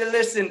 you need to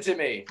listen to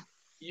me.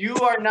 You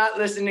are not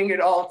listening at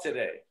all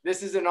today.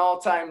 This is an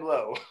all-time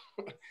low.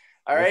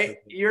 All right?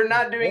 You're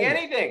not doing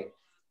anything.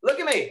 Look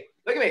at me.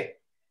 Look at me.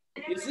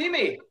 You see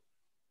me?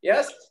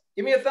 Yes?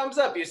 Give me a thumbs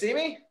up. You see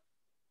me?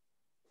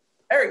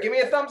 Eric, give me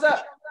a thumbs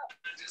up.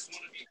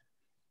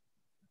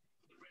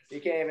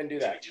 You can't even do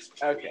that.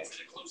 Okay.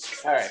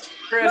 All right.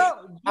 Chris,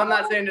 I'm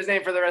not saying his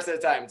name for the rest of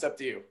the time. It's up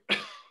to you.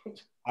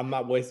 I'm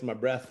not wasting my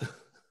breath.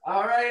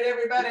 All right,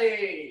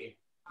 everybody.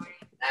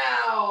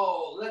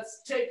 Now,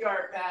 let's take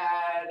our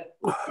pad,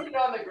 put it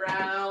on the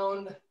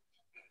ground.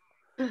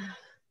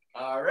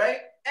 All right.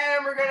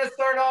 And we're going to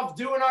start off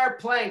doing our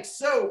planks.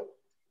 So,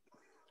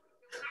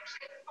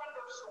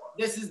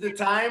 this is the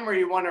time where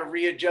you want to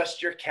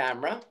readjust your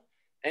camera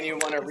and you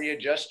want to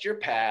readjust your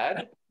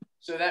pad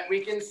so that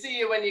we can see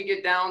you when you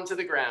get down to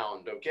the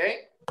ground,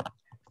 okay?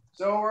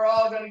 So we're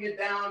all going to get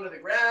down to the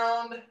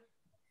ground.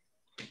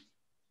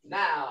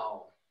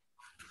 Now,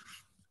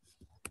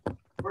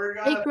 we're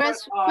going to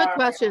Chris, put quick our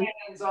question.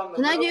 hands on the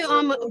Can I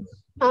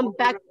do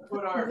back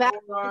forearms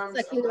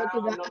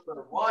around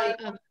number one.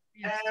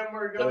 And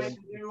we're going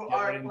to do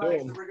our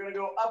planks. So we're going to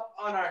go up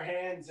on our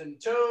hands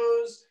and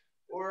toes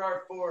or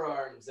our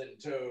forearms and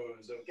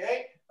toes,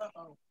 okay?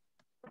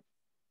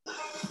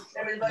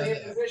 Everybody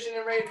in position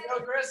and ready to go,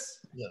 Chris?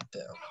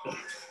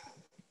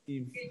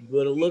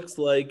 What it looks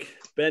like.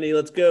 Benny,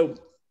 let's go.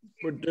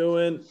 We're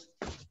doing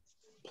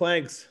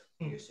planks.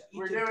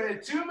 We're doing a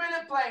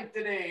 2-minute plank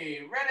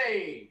today.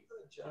 Ready,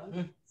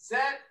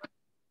 set,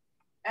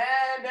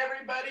 and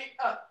everybody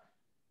up.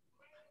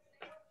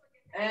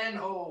 And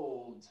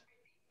hold.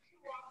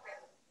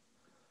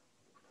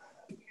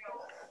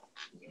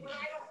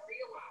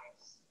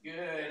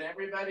 Good,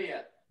 everybody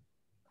up.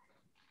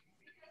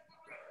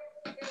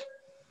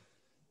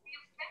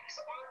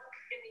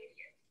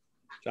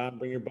 John,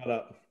 bring your butt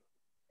up.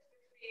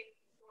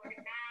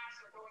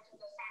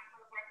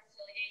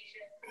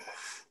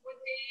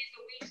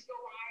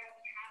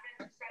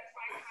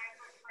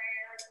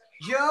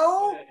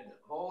 Joe? Good.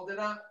 Hold it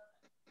up.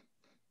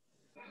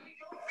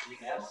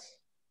 Yes.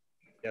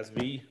 Yes,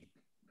 V.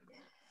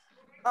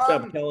 What's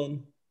up,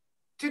 Kellen?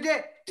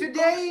 Today,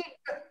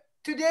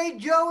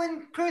 Joe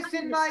and Chris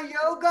in my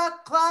yoga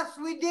class,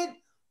 we did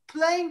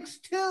planks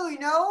too, you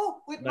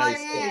know, with my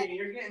hand. Hey,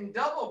 you're getting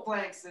double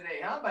planks today,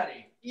 huh,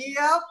 buddy?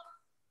 Yep.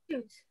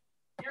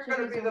 You're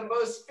going to be the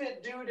most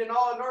fit dude in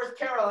all of North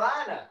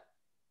Carolina.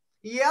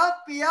 Yep.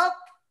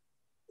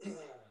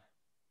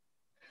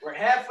 We're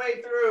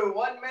halfway through.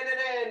 1 minute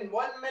in,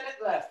 1 minute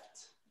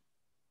left.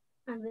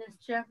 And this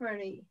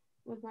Jeopardy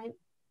was my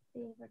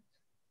favorite.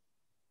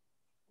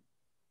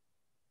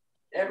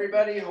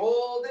 Everybody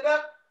hold it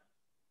up.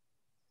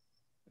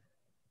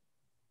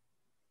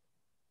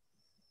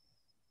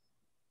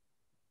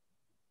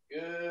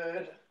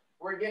 Good.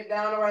 We're getting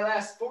down to our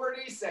last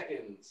 40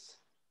 seconds.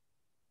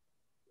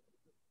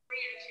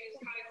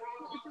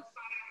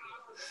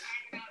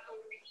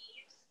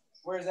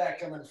 Where's that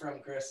coming from,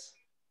 Chris?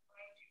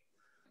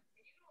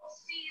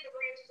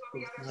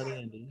 It's not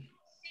Andy.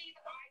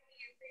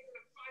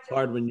 It's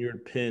hard when you're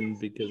pinned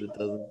because it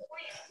doesn't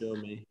show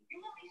me.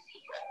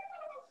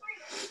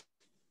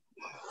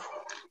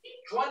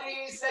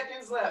 20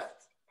 seconds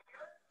left.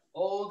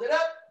 Hold it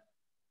up.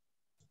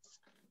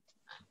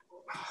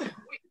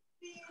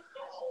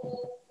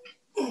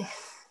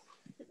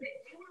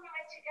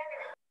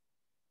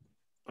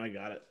 I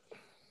got it.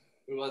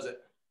 Who was it?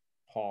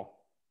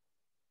 Paul.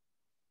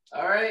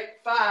 All right,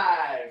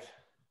 5,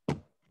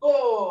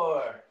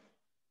 4,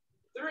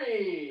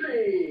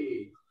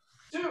 3,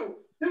 2.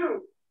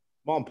 Come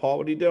on, Paul.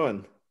 What are you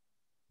doing?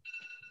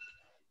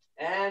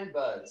 And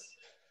buzz.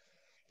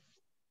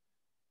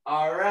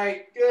 All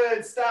right,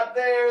 good. Stop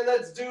there.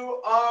 Let's do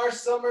our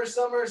summer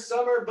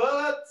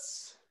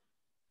butts.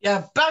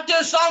 Yeah, back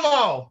to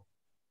summer.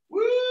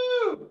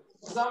 Woo!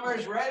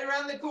 Summer's right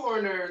around the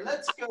corner.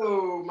 Let's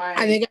go, Mike.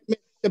 I think I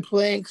missed the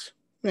planks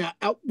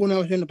out when I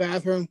was in the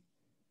bathroom.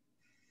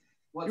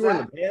 What's you were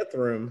that? in the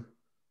bathroom.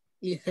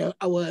 Yeah,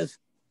 I was.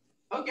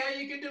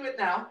 Okay, you can do it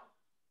now.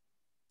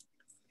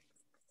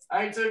 All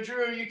right, so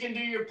Drew, you can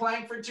do your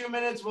plank for 2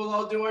 minutes. We'll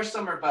all do our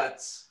summer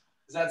butts.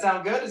 Does that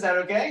sound good? Is that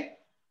okay?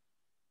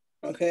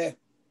 Okay.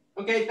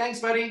 Okay, thanks,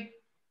 buddy.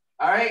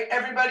 All right,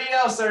 everybody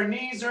else, our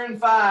knees are in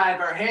 5.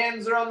 Our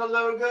hands are on the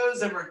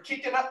logos, and we're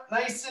kicking up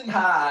nice and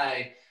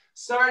high.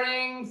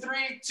 Starting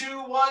 3,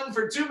 2, 1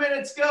 for 2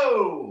 minutes,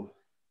 go.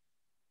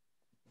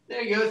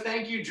 There you go.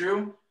 Thank you,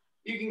 Drew.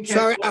 You can catch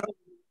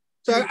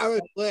Sorry, I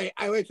was late.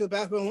 I went to the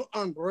bathroom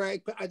on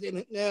break, but I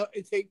didn't know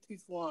it takes too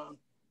long.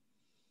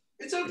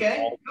 It's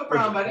okay. No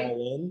problem,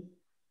 buddy.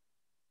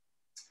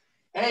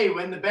 Hey,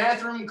 when the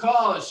bathroom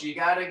calls, you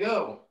gotta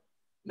go.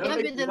 No, yeah,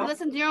 but then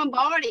listen to your own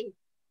body.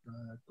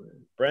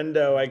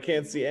 Brendo, I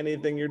can't see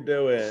anything you're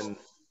doing.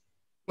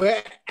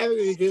 Whatever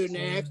you do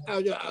next,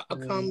 I'll do a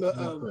combo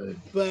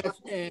of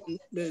butts and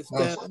the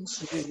stuff.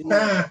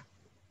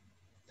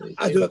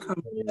 I'll do a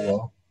combo of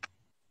that.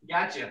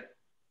 Gotcha.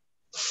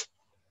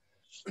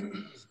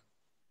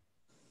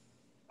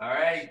 All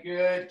right,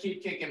 good.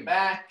 Keep kicking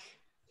back.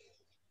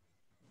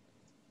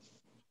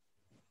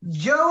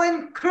 Joe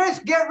and Chris,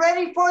 get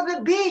ready for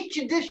the beach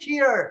this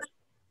year.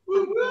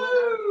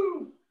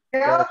 Woo-hoo!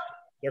 Yeah.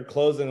 They're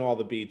closing all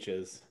the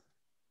beaches.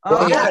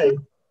 Okay.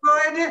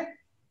 Good.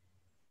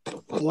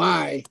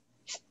 Why?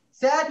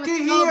 Sad With to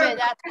COVID, hear.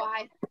 that's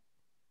why.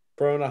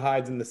 Corona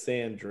hides in the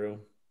sand, Drew.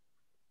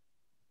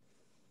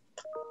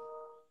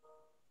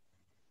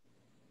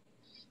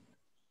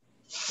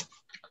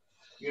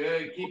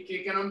 Good. Keep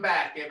kicking them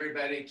back,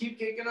 everybody. Keep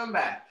kicking them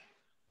back.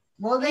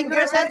 Well, Hey, then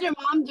Chris, get how's ready. your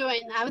mom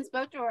doing? I haven't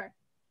spoke to her.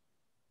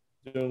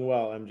 Doing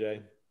well,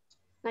 MJ.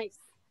 Nice.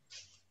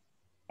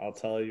 I'll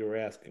tell her you were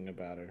asking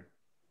about her.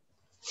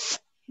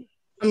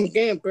 I'm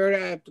getting bird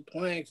out the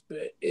planks,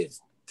 but it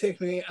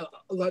takes me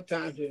a lot of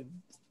time to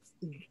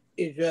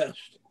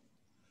adjust.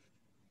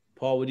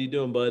 Paul, what are you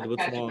doing, bud?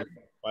 What's wrong?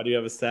 Why do you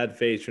have a sad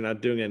face? You're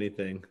not doing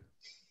anything.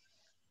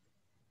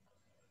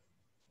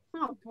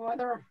 Oh,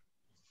 brother.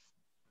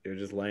 You're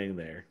just laying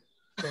there.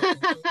 Come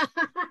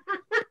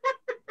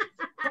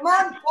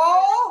on,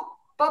 Paul.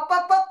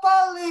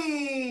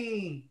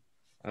 Polly.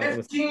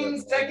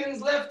 15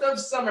 seconds left of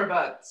summer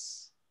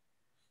butts.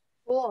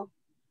 Cool.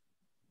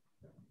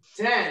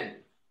 10.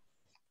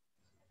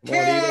 Come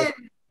on, 10, Edith.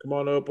 Come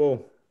on,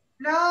 Opal.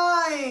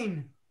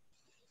 9,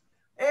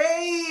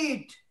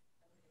 8,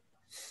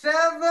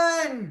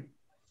 7,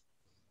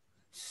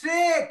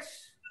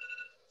 6,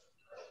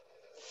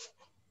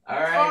 All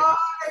right.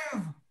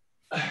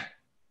 5,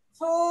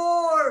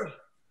 4,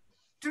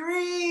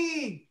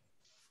 3,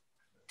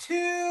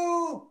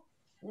 2,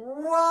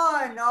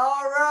 1.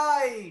 All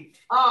right.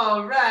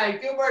 All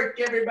right. Good work,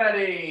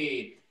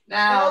 everybody.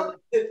 Now, let's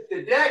hit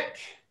the deck.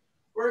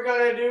 We're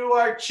going to do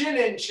our chin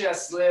and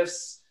chest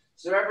lifts.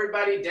 So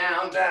everybody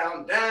down,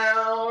 down,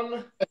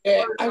 down.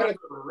 Okay, We're I going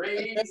got to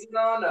raise it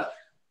on up.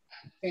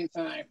 same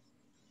time.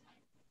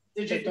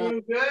 Did you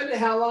do good?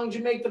 How long did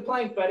you make the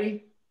plank,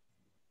 buddy?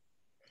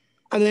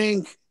 I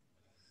think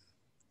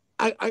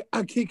I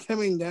keep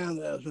coming down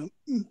though, so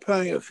I'm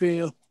trying to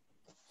feel.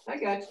 I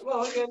got you.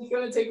 Well, again, it's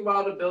going to take a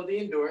while to build the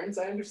endurance.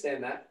 I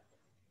understand that.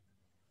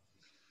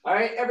 All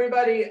right,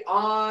 everybody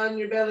on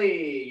your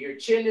belly. Your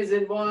chin is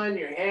in 1.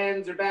 Your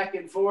hands are back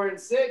in 4 and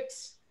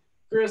 6.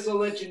 Chris will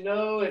let you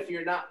know if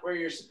you're not where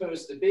you're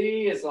supposed to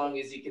be, as long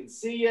as he can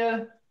see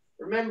you.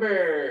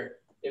 Remember,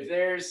 if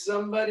there's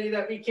somebody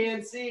that we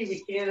can't see,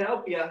 we can't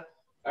help you.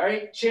 All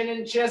right, chin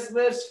and chest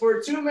lifts for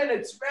 2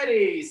 minutes.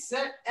 Ready,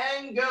 set,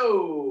 and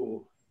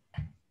go.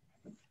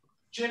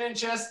 Chin and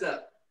chest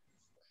up.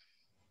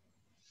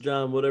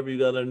 John, whatever you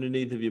got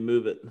underneath, if you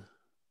move it.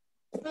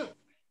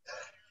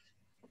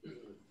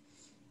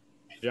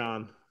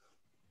 John,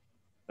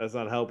 that's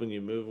not helping you.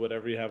 Move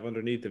whatever you have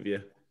underneath of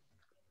you.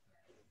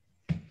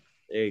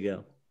 There you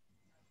go.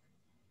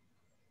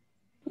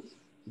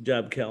 Good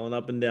job, Kellen.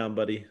 Up and down,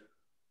 buddy.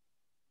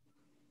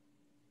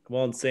 Come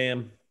on,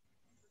 Sam.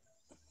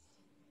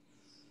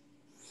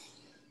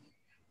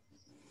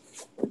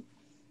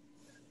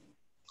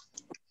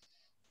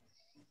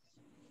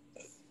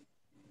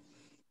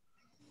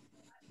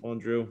 Come on,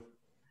 Drew.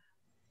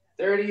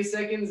 30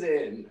 seconds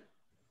in.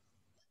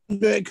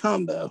 Good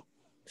combo.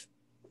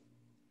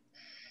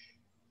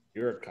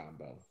 You're a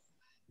combo.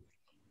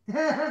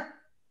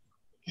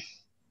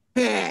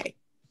 Hey.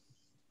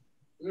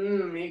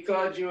 He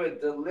called you a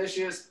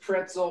delicious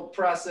pretzel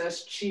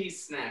processed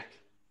cheese snack.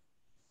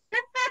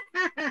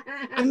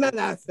 I'm not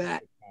that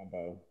fat.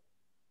 Combo.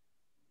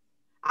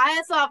 I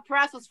just saw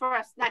pretzels for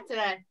a snack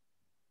today.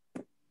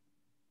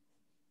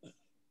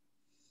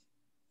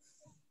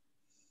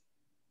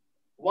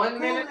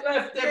 One minute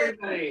left,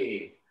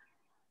 everybody.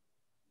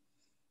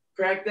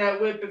 Crack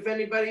that whip if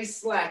anybody's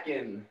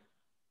slacking.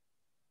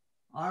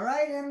 All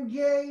right,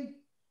 MJ.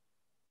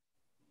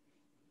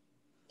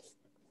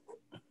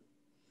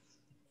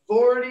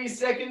 40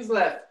 seconds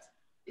left.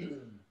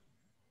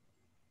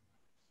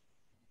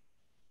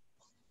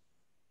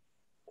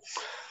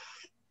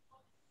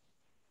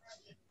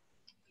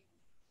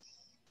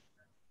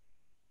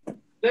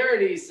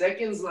 30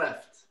 seconds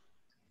left.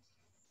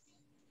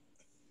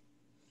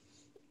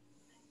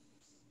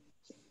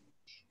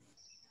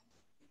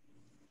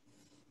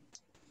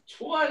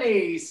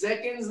 20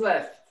 seconds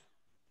left.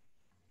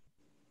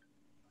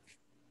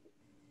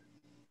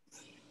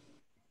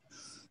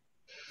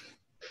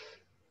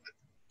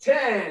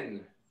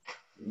 10,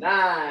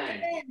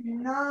 9,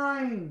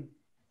 9,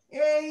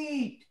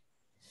 8,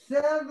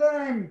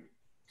 7,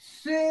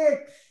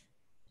 6,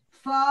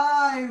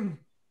 5,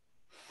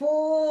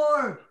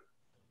 4,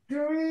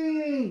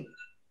 3,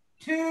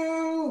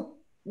 2,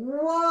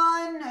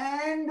 1,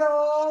 and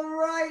all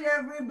right,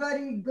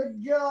 everybody,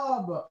 good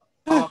job.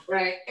 All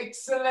right,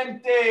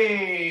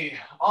 excelente.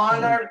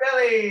 On our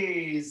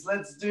bellies,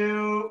 let's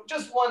do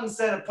just one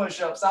set of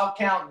push-ups. I'll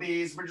count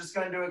these. We're just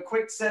going to do a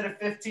quick set of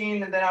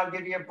 15, and then I'll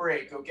give you a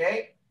break,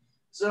 okay?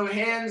 So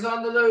hands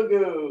on the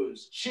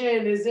logos.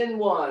 Chin is in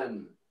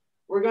 1.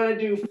 We're going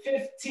to do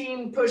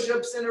 15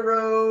 push-ups in a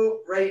row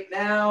right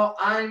now.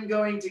 I'm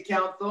going to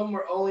count them.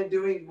 We're only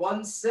doing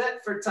one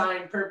set for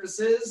time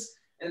purposes,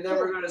 and then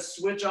we're going to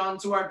switch on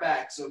to our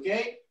backs,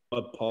 okay?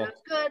 Paul.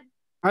 That's good.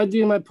 I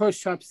do my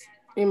push-ups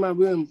in my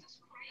room.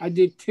 I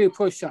did 2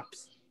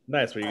 push-ups.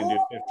 Nice. We're gonna do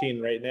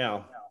 15 right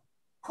now.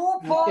 Cool,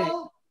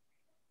 Paul.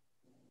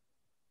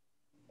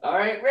 All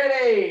right,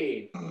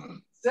 ready,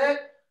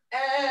 set,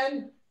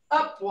 and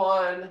up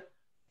 1,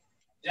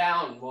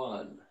 down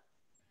 1,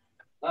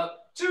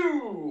 up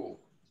 2,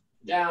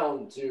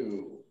 down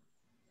 2,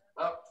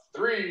 up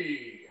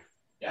 3,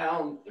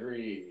 down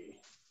 3,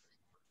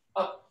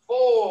 up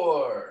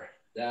 4,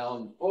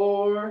 down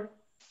 4.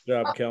 Good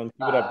job, Kellen.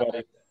 Keep it up,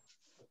 buddy.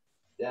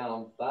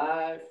 Down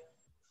 5,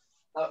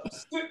 up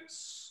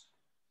 6,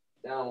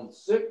 down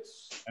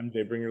 6.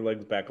 MJ, bring your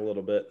legs back a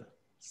little bit.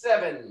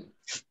 7,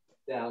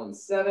 down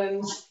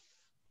 7,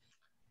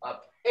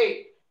 up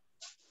 8,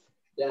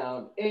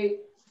 down 8,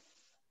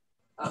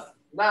 up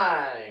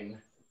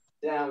 9,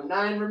 down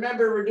 9.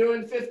 Remember, we're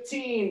doing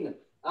 15,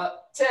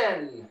 up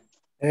 10,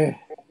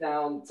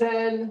 down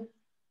 10,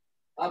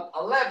 up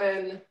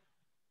 11,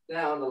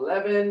 down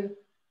 11.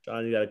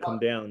 John, you got to come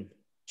down.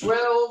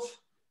 12.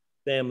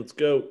 Sam, let's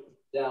go.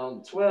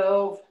 Down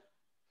 12,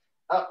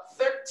 up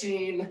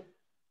 13,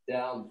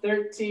 down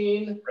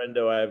 13.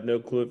 Brendo, I have no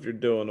clue if you're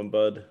doing them,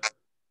 bud.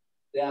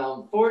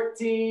 Down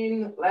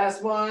 14,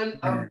 last one,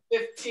 up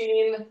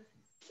 15,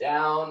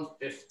 down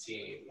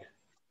 15.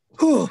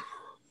 Whew.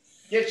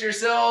 Get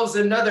yourselves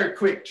another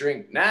quick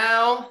drink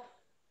now.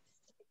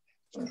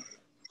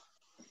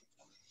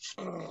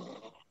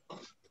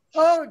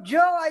 Oh,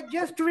 Joe, I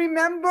just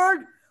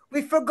remembered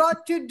we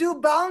forgot to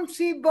do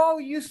bouncy ball.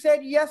 You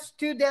said yes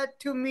to that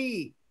to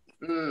me.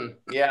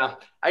 Yeah,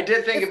 I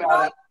did think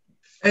about it.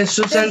 And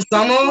Susan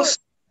Samos?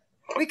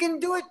 We can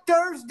do it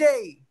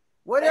Thursday.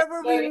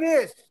 Whatever we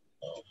miss.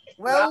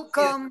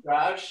 Welcome.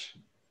 Raj.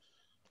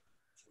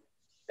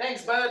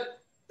 Thanks, bud.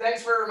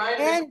 Thanks for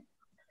reminding me.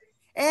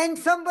 And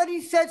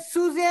somebody said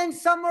Suzanne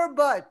Summer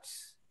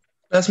Butts.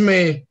 That's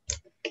me.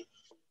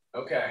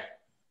 Okay.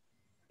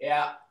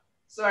 Yeah.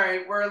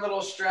 Sorry, we're a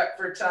little strapped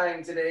for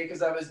time today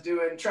because I was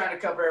trying to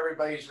cover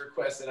everybody's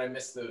requests and I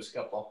missed those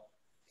couple.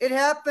 It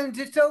happens.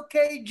 It's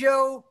okay,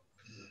 Joe.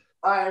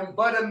 I am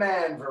but a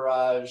man,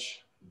 Viraj.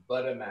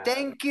 But a man.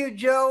 Thank you,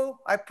 Joe.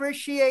 I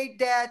appreciate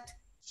that.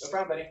 No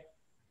problem, buddy.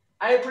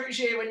 I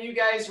appreciate when you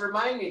guys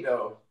remind me,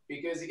 though,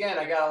 because, again,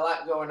 I got a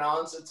lot going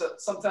on, so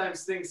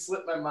sometimes things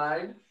slip my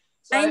mind.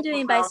 So I'm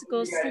doing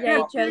bicycles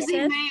today,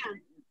 Joseph.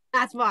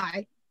 That's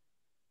why.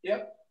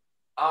 Yep.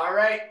 All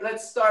right,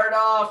 let's start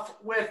off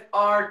with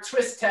our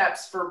twist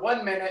taps for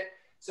 1 minute.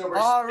 So we're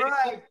all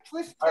right,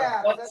 twist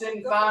taps. Butts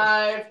in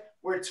 5.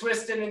 We're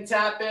twisting and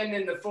tapping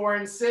in the 4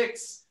 and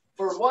 6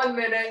 for 1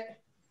 minute.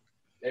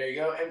 There you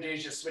go.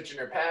 MJ's just switching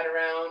her pad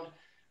around.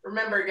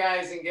 Remember,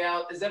 guys and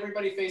gals, is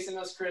everybody facing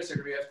us, Chris, or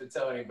do we have to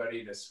tell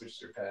anybody to switch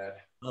their pad?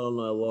 I don't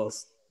know. I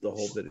lost the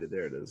whole video.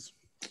 There it is.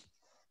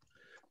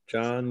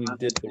 John, you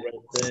did the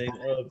right thing.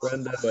 Oh,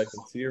 Brenda, I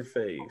can see your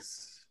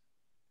face.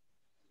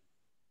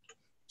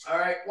 All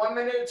right, 1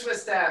 minute of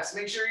twist taps.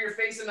 Make sure you're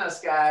facing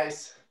us,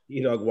 guys.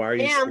 E-Dog, why are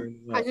you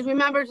screaming up? I just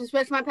remembered to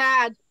switch my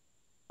pad.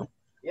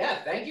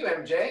 Yeah, thank you,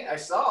 MJ. I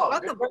saw.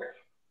 Welcome. Good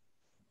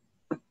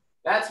work.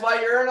 That's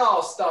why you're an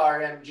all-star,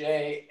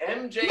 MJ.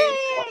 MJ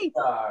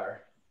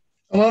all-star.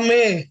 Come on,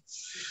 me.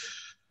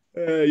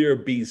 You're a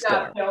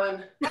B-star.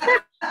 Kellen.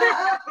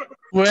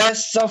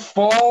 Where's the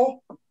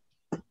fall?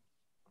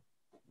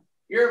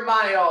 You're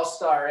my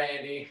all-star,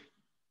 Andy.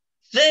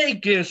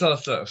 Thank you,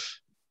 Joseph.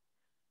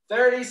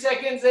 30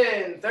 seconds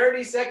in,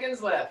 30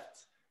 seconds left.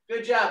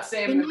 Good job,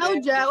 Sam. You know,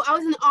 Joe,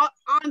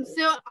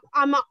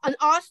 I'm an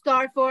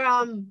all-star for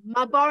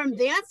my ballroom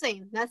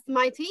dancing. That's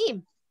my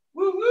team.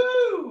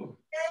 Woo-woo!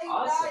 Hey,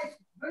 Awesome. guys,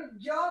 good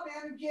job,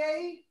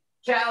 MJ.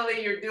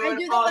 Callie, you're doing I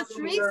do that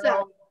awesome, with Teresa.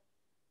 girl.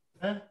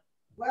 Huh?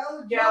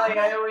 Well Callie, done.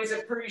 I always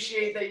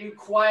appreciate that you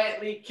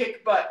quietly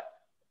kick butt.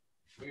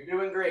 You're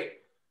doing great.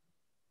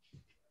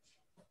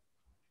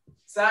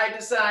 Side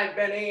to side,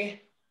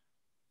 Benny.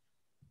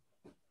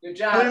 Good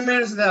job. How many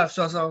minutes left,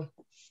 Soso?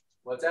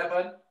 What's that,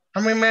 bud?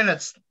 How many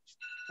minutes?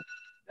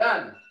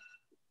 Done.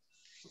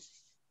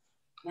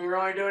 We were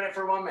only doing it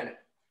for 1 minute.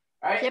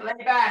 All right,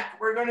 lay back.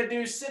 We're going to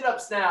do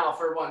sit-ups now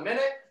for 1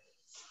 minute.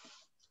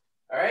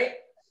 All right.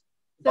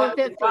 Butt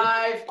in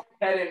 5,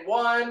 head in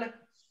 1,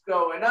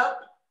 going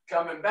up,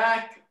 coming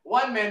back.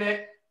 1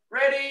 minute.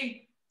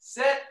 Ready,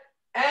 set,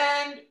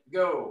 and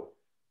go.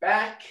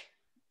 Back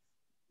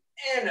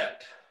and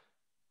up.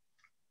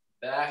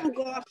 Back Oh,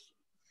 gosh.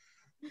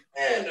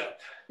 and up.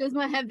 There's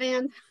my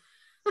headband.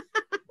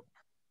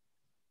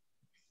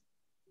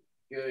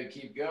 Good.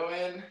 Keep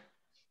going.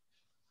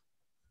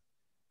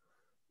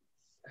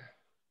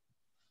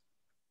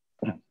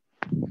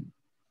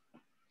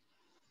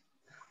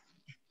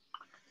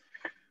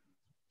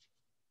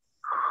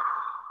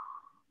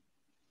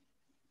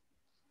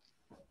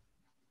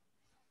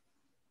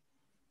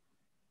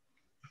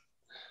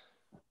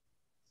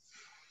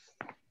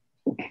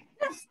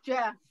 Yes,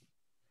 Jeff.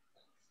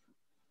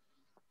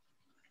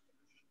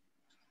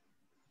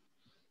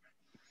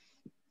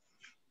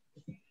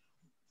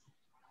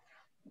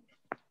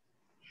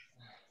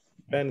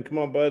 Ben, come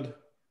on, bud.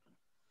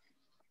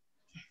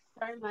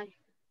 Sorry,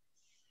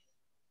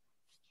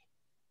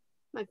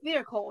 my feet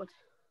are cold.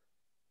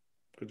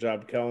 Good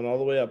job, Kellen. All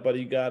the way up, buddy.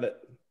 You got it.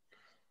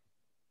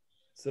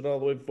 Sit all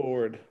the way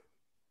forward.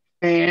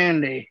 Hey,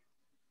 Andy.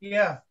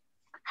 Yeah.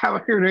 How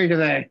was your day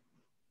today?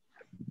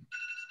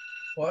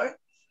 What?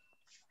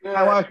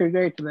 How was your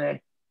day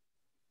today?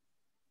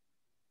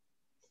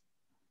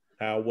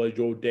 How was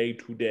your day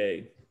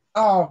today?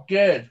 Oh,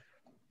 good.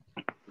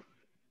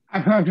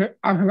 I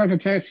forgot to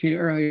text you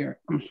earlier.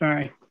 I'm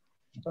sorry.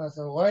 That's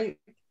all right.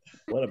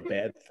 What a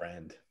bad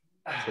friend.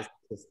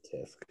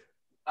 Tisk.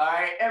 All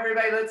right,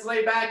 everybody, let's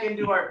lay back and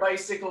do our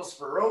bicycles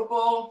for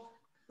Opal.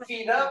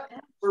 Feet up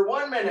for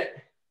 1 minute.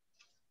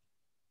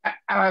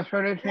 I was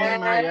finishing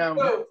my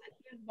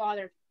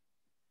bothered.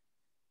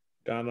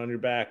 Down on your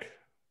back.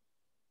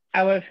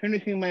 I was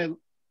finishing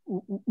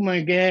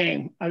my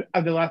game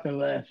of The Last of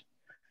Us.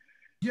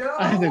 Joe?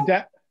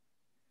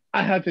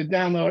 I have to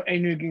download a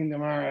new game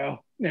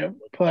tomorrow.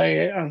 Play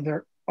it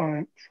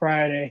on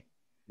Friday.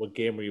 What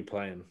game were you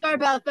playing? Sorry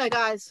about that,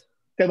 guys.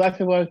 The Last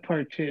of Us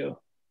Part 2.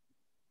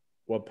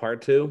 What,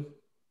 Part 2?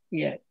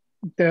 Yeah.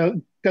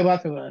 The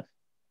Last of Us.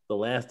 The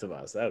Last of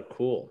Us. Oh,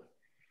 cool.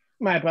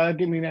 My brother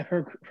gave me that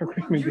for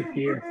Christmas this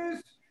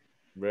year.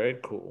 Very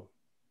cool.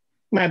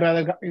 My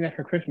brother got me that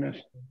for Christmas.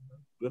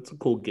 That's a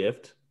cool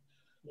gift.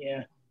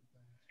 Yeah.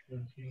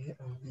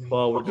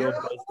 Paul, we're doing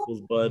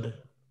bicycles, bud.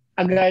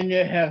 I got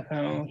new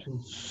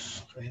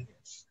headphones.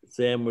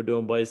 Sam, we're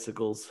doing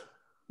bicycles.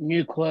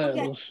 New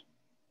clothes.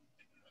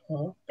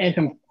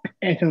 And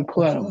some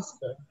clothes.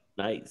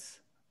 Nice.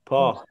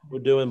 Paul, we're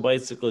doing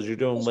bicycles. You're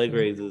doing leg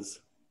raises.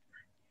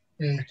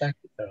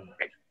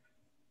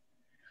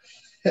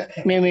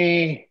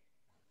 Maybe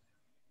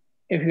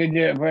if you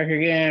do a break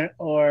again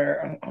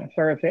or on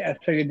Thursday, I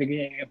started the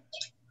game.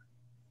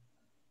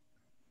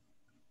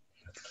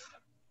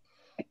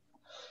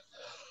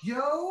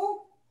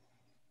 Joe?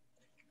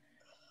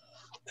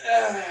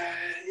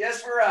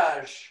 Yes,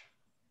 Viraj.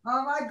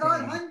 I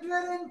got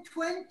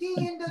 120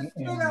 in the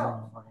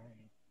sit-up.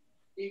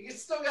 You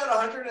still got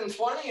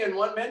 120 in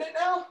 1 minute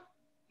now?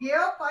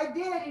 Yep, I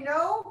did, you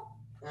know.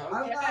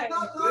 Okay, I'm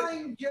not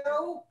lying,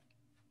 Joe.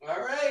 All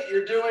right,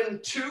 you're doing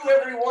 2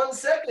 every 1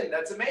 second.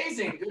 That's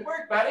amazing. Good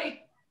work,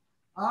 buddy.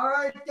 All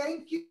right,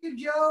 thank you,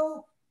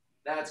 Joe.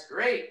 That's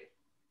great.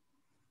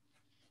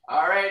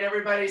 All right,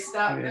 everybody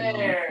stop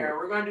there.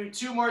 We're going to do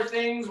 2 more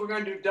things. We're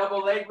going to do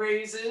double leg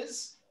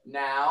raises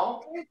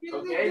now.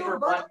 Okay, for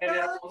 1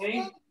 minute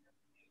only.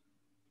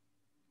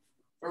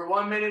 For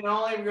 1 minute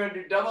only, we're going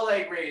to do double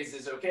leg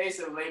raises. Okay,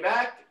 so lay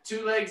back,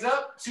 2 legs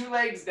up, 2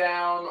 legs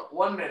down,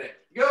 1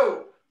 minute.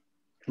 Go.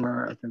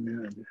 Tomorrow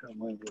afternoon, I do some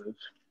leg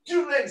lifts.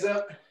 2 legs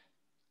up,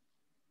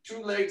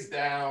 2 legs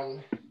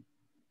down.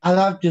 I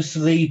love to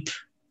sleep.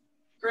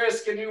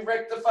 Chris, can you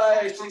rectify?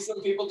 I see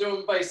some people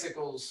doing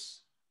bicycles.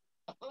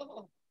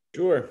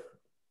 Sure.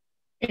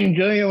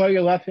 Enjoy your while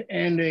you're left,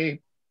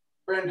 Andy.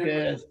 Brendan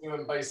is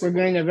doing bicycles.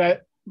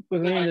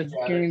 We're going to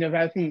getting the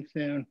vaccine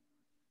soon.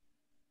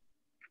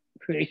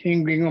 For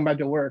 18 being about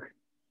to work.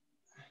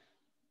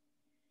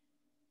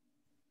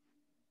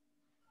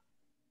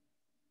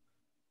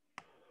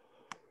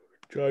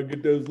 Try and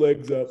get those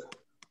legs up.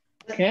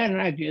 Can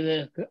I do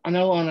this? I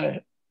don't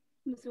want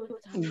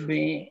to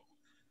be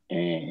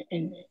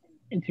and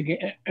to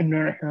get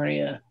another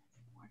hernia.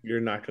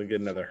 You're not going to get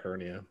another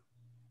hernia.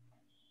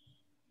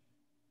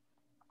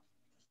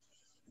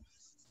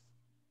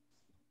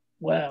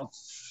 Well,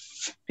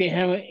 do you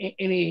have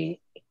any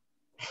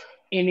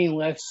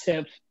less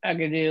tips I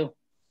could do?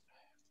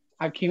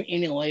 I keep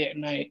eating late at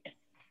night.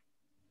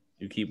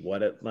 You keep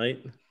what at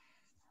night?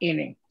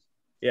 Eating.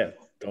 Yeah,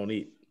 don't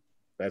eat.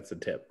 That's a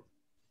tip.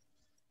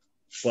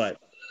 But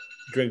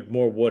drink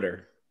more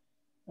water.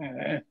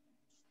 I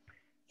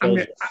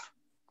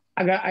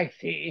got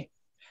icy.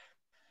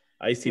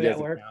 Icy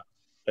doesn't count.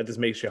 That just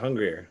makes you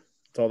hungrier.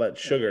 It's all that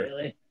sugar.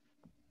 Really?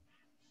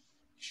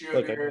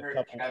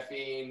 Sugar,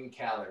 caffeine,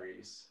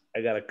 calories.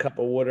 I got a cup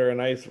of water and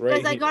ice right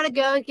Because I gotta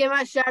go get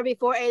my shower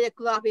before 8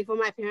 o'clock before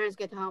my parents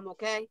get home.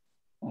 Okay.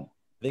 I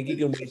think you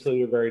can wait till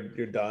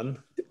you're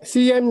done.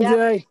 See you,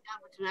 MJ.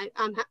 Tonight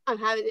I'm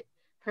having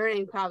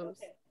hurting problems.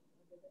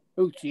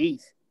 Oh,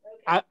 jeez.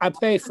 I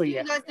pay for you. See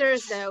you guys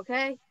Thursday.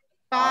 Okay.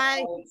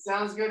 Bye.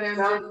 Sounds good, MJ.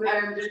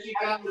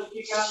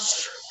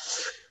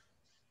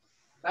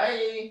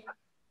 Bye.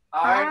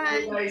 All right,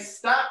 everybody,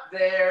 stop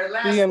there.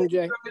 Last thing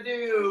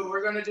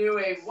we're gonna do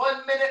a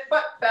 1 minute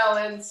butt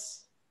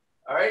balance.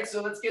 All right,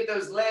 so let's get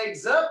those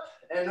legs up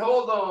and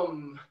hold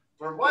them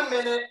for 1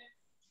 minute,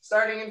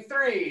 starting in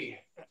 3,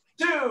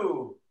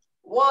 2,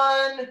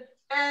 1,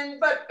 and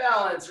butt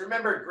balance.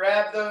 Remember,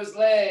 grab those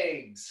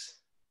legs.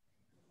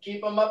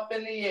 Keep them up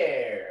in the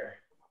air.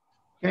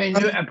 Can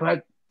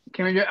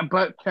we do a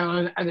butt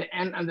challenge at the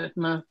end of this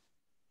month?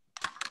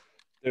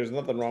 There's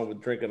nothing wrong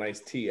with drinking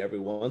iced tea every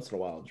once in a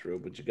while, Drew,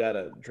 but you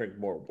gotta drink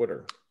more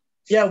water.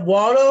 Yeah,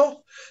 water,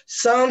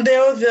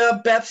 Sundays,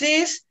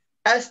 Pepsis,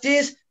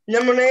 Estes,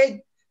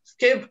 lemonade.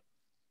 Keep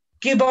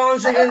on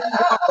drinking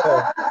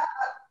water.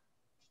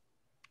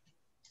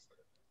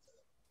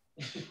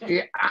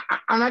 Yeah,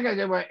 I'm not gonna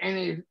do what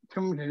any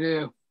told me to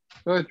do.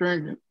 Those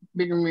drinks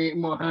making me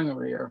more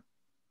hungrier.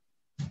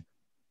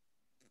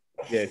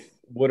 Yeah,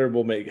 water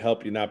will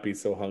help you not be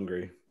so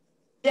hungry.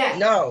 Yeah.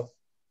 No.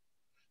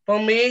 For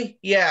me,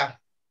 yeah.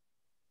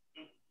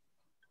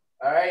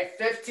 All right,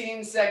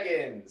 15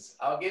 seconds.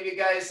 I'll give you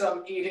guys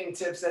some eating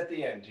tips at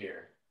the end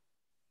here.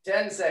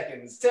 10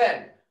 seconds.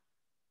 10,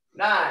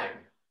 9,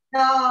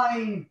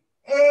 9,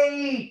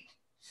 8,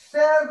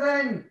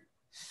 7,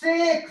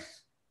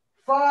 6,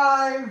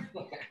 5,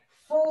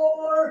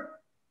 4,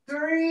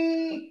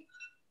 3,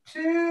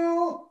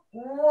 2,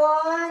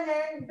 1,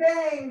 and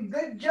bang.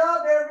 Good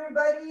job,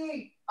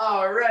 everybody.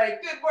 All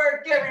right, good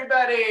work,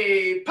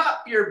 everybody.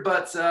 Pop your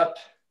butts up.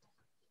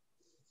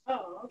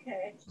 Oh,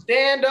 okay.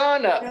 Stand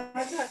on up.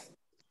 I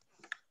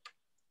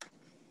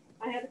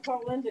had to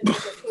call Linda.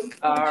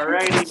 All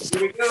righty,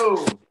 here we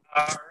go.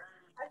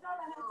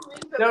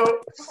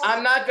 So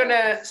I'm not going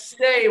to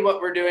say what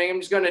we're doing. I'm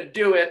just going to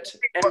do it,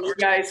 and you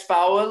guys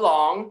follow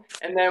along.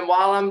 And then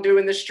while I'm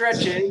doing the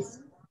stretches,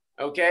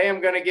 okay,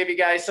 I'm going to give you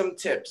guys some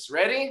tips.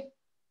 Ready?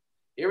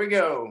 Here we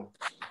go.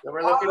 So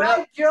we're looking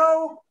up.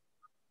 Joe.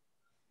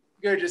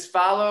 Good, just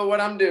follow what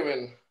I'm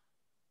doing.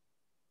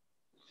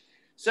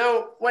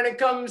 So when it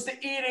comes to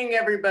eating,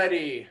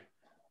 everybody,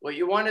 what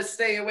you want to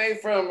stay away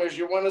from is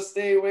you want to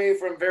stay away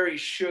from very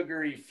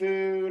sugary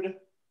food.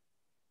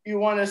 You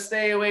want to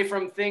stay away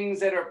from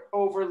things that are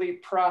overly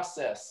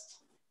processed.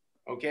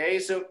 Okay,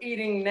 so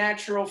eating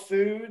natural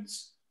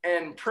foods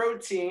and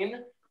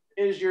protein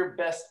is your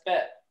best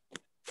bet.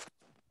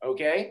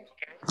 Okay,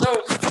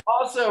 so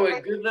also a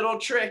good little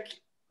trick,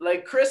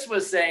 like Chris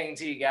was saying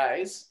to you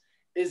guys,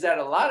 is that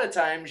a lot of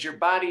times your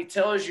body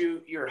tells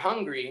you you're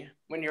hungry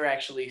when you're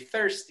actually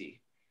thirsty.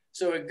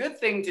 So a good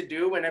thing to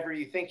do whenever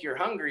you think you're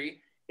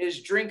hungry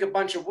is drink a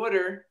bunch of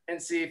water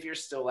and see if you're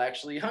still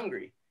actually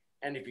hungry.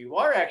 And if you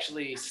are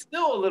actually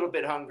still a little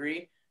bit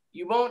hungry,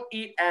 you won't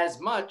eat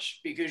as much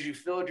because you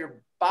filled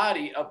your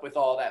body up with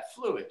all that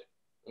fluid,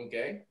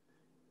 okay?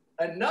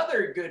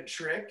 Another good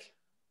trick,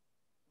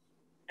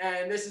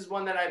 and this is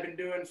one that I've been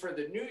doing for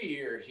the new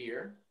year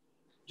here,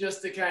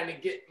 just to kind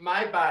of get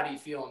my body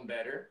feeling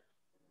better,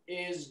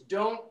 is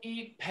don't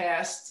eat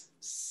past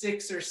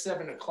 6 or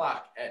 7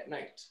 o'clock at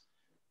night,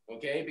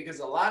 okay? Because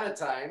a lot of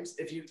times,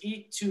 if you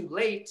eat too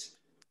late,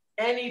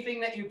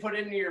 anything that you put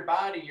into your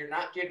body, you're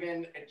not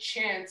given a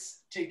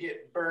chance to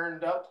get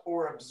burned up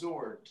or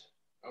absorbed,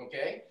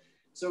 okay?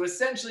 So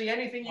essentially,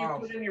 anything you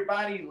put in your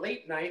body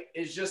late night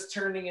is just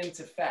turning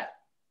into fat.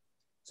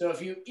 So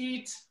if you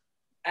eat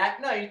at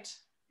night,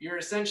 you're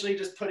essentially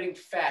just putting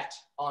fat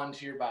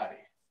onto your body,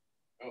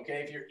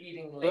 okay? If you're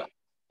eating late.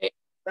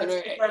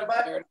 Let's kick our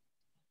butt.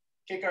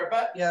 Kick our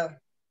butt. Yeah.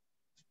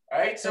 All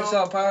right, so. What's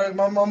up, Howard?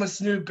 My mom is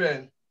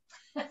snooping.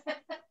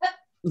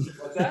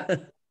 What's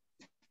that?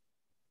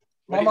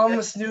 My mom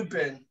was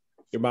snooping.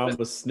 Your mom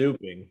was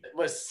snooping.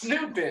 Was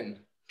snooping.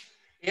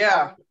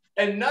 Yeah.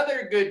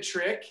 Another good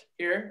trick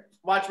here.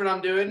 Watch what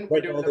I'm doing.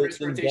 We're doing the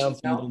wrist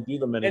rotations now.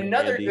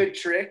 Another good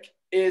trick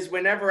is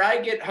whenever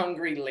I get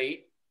hungry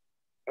late,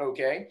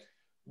 okay,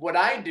 what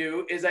I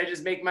do is I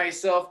just make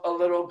myself a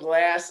little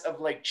glass of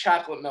like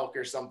chocolate milk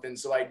or something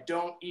so I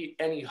don't eat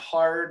any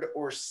hard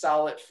or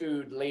solid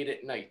food late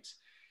at night.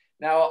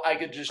 Now I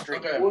could just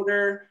drink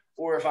water,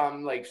 or if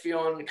I'm like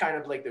feeling kind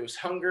of like those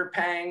hunger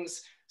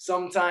pangs,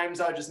 sometimes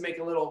I'll just make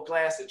a little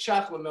glass of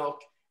chocolate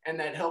milk and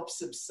that helps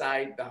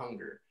subside the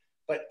hunger.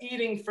 But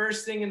eating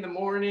first thing in the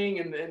morning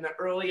and in the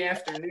early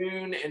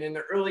afternoon and in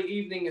the early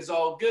evening is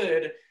all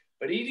good,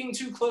 but eating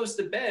too close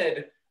to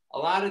bed, a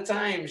lot of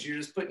times you're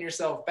just putting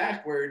yourself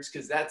backwards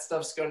because that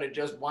stuff's going to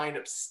just wind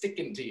up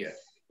sticking to you.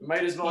 You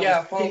might as well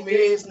just for me,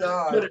 it's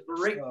not. Put it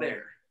right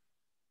there.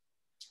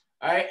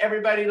 All right,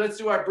 everybody, let's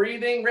do our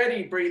breathing.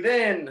 Ready? Breathe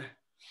in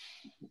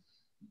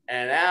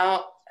and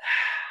out.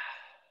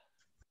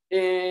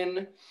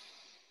 In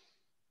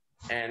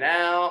and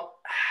out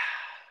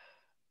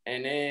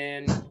and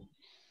in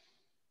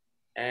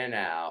and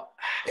out.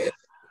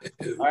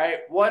 All right,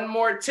 one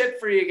more tip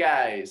for you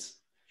guys.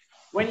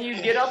 When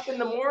you get up in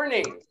the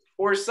morning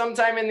or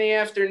sometime in the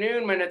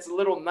afternoon when it's a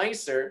little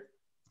nicer,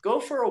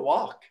 go for a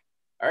walk.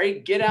 All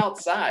right, get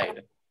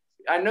outside.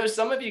 I know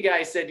some of you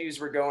guys said you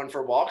were going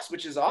for walks,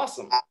 which is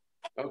awesome.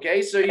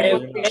 Okay, so you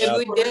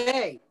every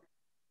day.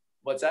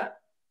 What's that?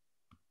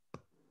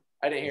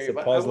 I didn't hear you.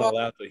 But Paul's not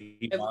allowed to.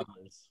 He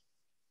wanders.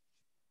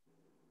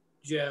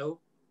 Joe,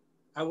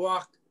 I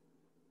walk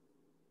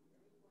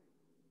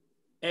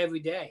every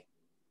day.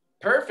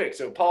 Perfect.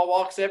 So Paul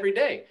walks every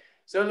day.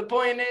 So the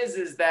point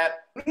is that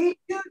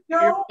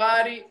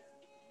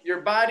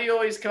your body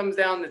always comes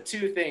down to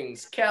two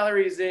things: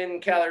 calories in,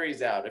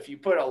 calories out. If you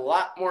put a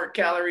lot more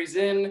calories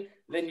in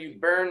than you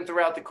burn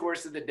throughout the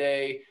course of the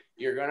day,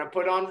 you're going to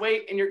put on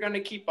weight and you're going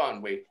to keep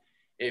on weight.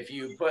 If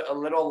you put a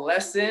little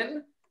less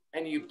in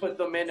and you put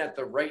them in at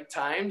the right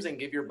times and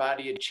give your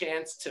body a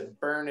chance to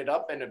burn it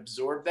up and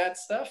absorb that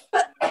stuff,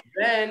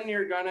 then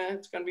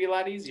it's going to be a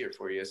lot easier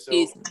for you. So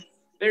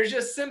there's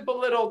just simple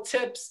little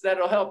tips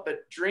that'll help,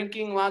 but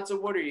drinking lots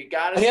of water, you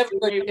got to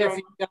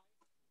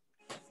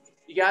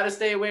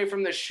stay away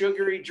from the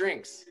sugary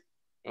drinks.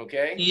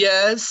 Okay.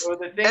 Yes. So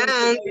the things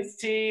with iced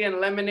tea and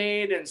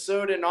lemonade and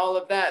soda and all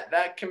of that,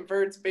 that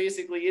converts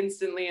basically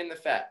instantly into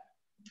fat.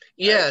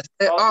 Yes.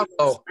 Right?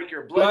 Also,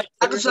 Your blood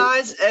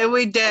exercise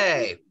every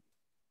day.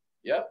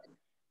 Yep.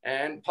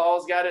 And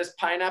Paul's got his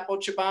pineapple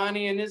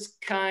chobani and his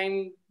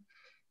kind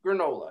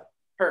granola.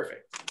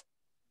 Perfect.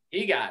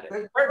 He got it.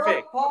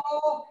 Perfect.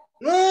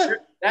 That's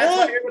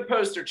why you're the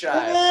poster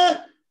child.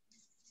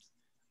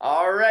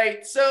 All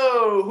right.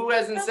 So who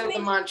hasn't said the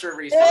mantra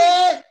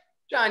recently?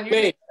 John, you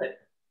said it.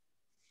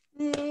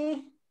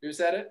 Who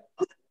said it?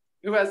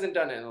 Who hasn't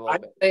done it in a little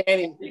bit? Say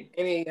any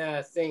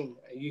thing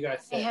you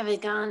guys said. I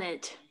haven't done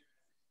it.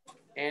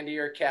 Andy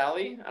or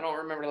Callie? I don't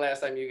remember the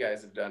last time you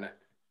guys have done it.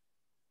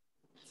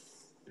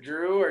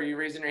 Drew, are you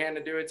raising your hand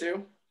to do it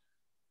too?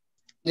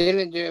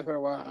 Didn't do it for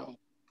a while.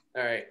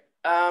 All right.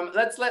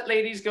 Let's let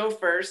ladies go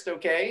first,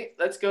 okay?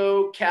 Let's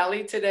go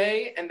Callie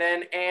today, and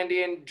then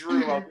Andy and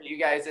Drew. I'll get you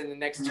guys in the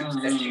next 2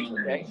 sessions,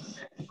 okay?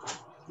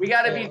 We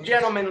got to be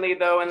gentlemanly,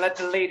 though, and let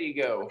the lady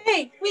go.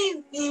 Hey,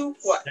 we do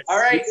what? All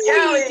right,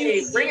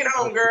 Callie, bring it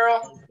home,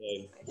 girl.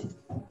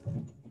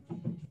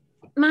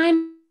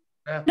 Mine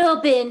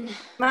open.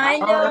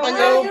 Mine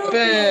open.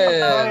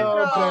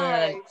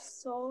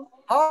 So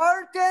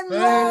Heart and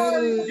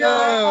Lord.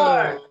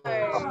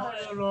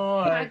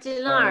 Heart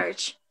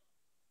large.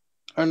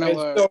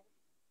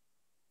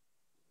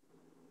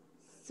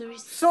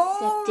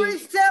 so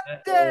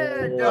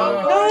receptive.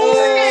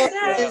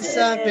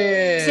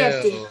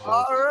 Receptive.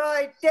 All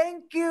right,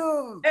 thank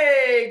you.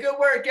 Hey, good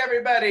work,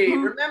 everybody.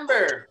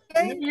 Remember,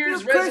 New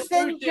Year's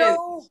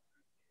resolutions.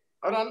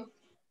 Hold on.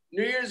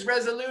 New Year's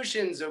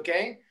resolutions,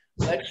 okay?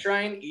 Let's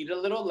try and eat a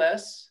little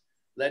less.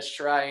 Let's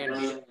try and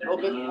be a little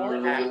bit more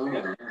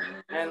active.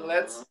 And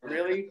let's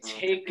really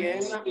take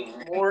in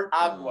more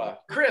agua.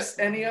 Chris,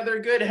 any other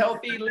good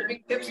healthy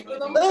living tips for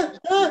them? Go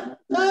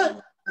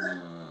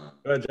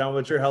ahead, John.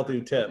 What's your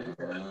healthy tip?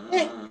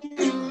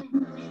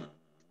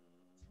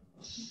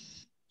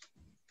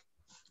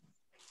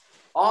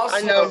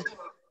 Also,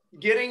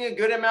 getting a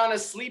good amount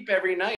of sleep every night.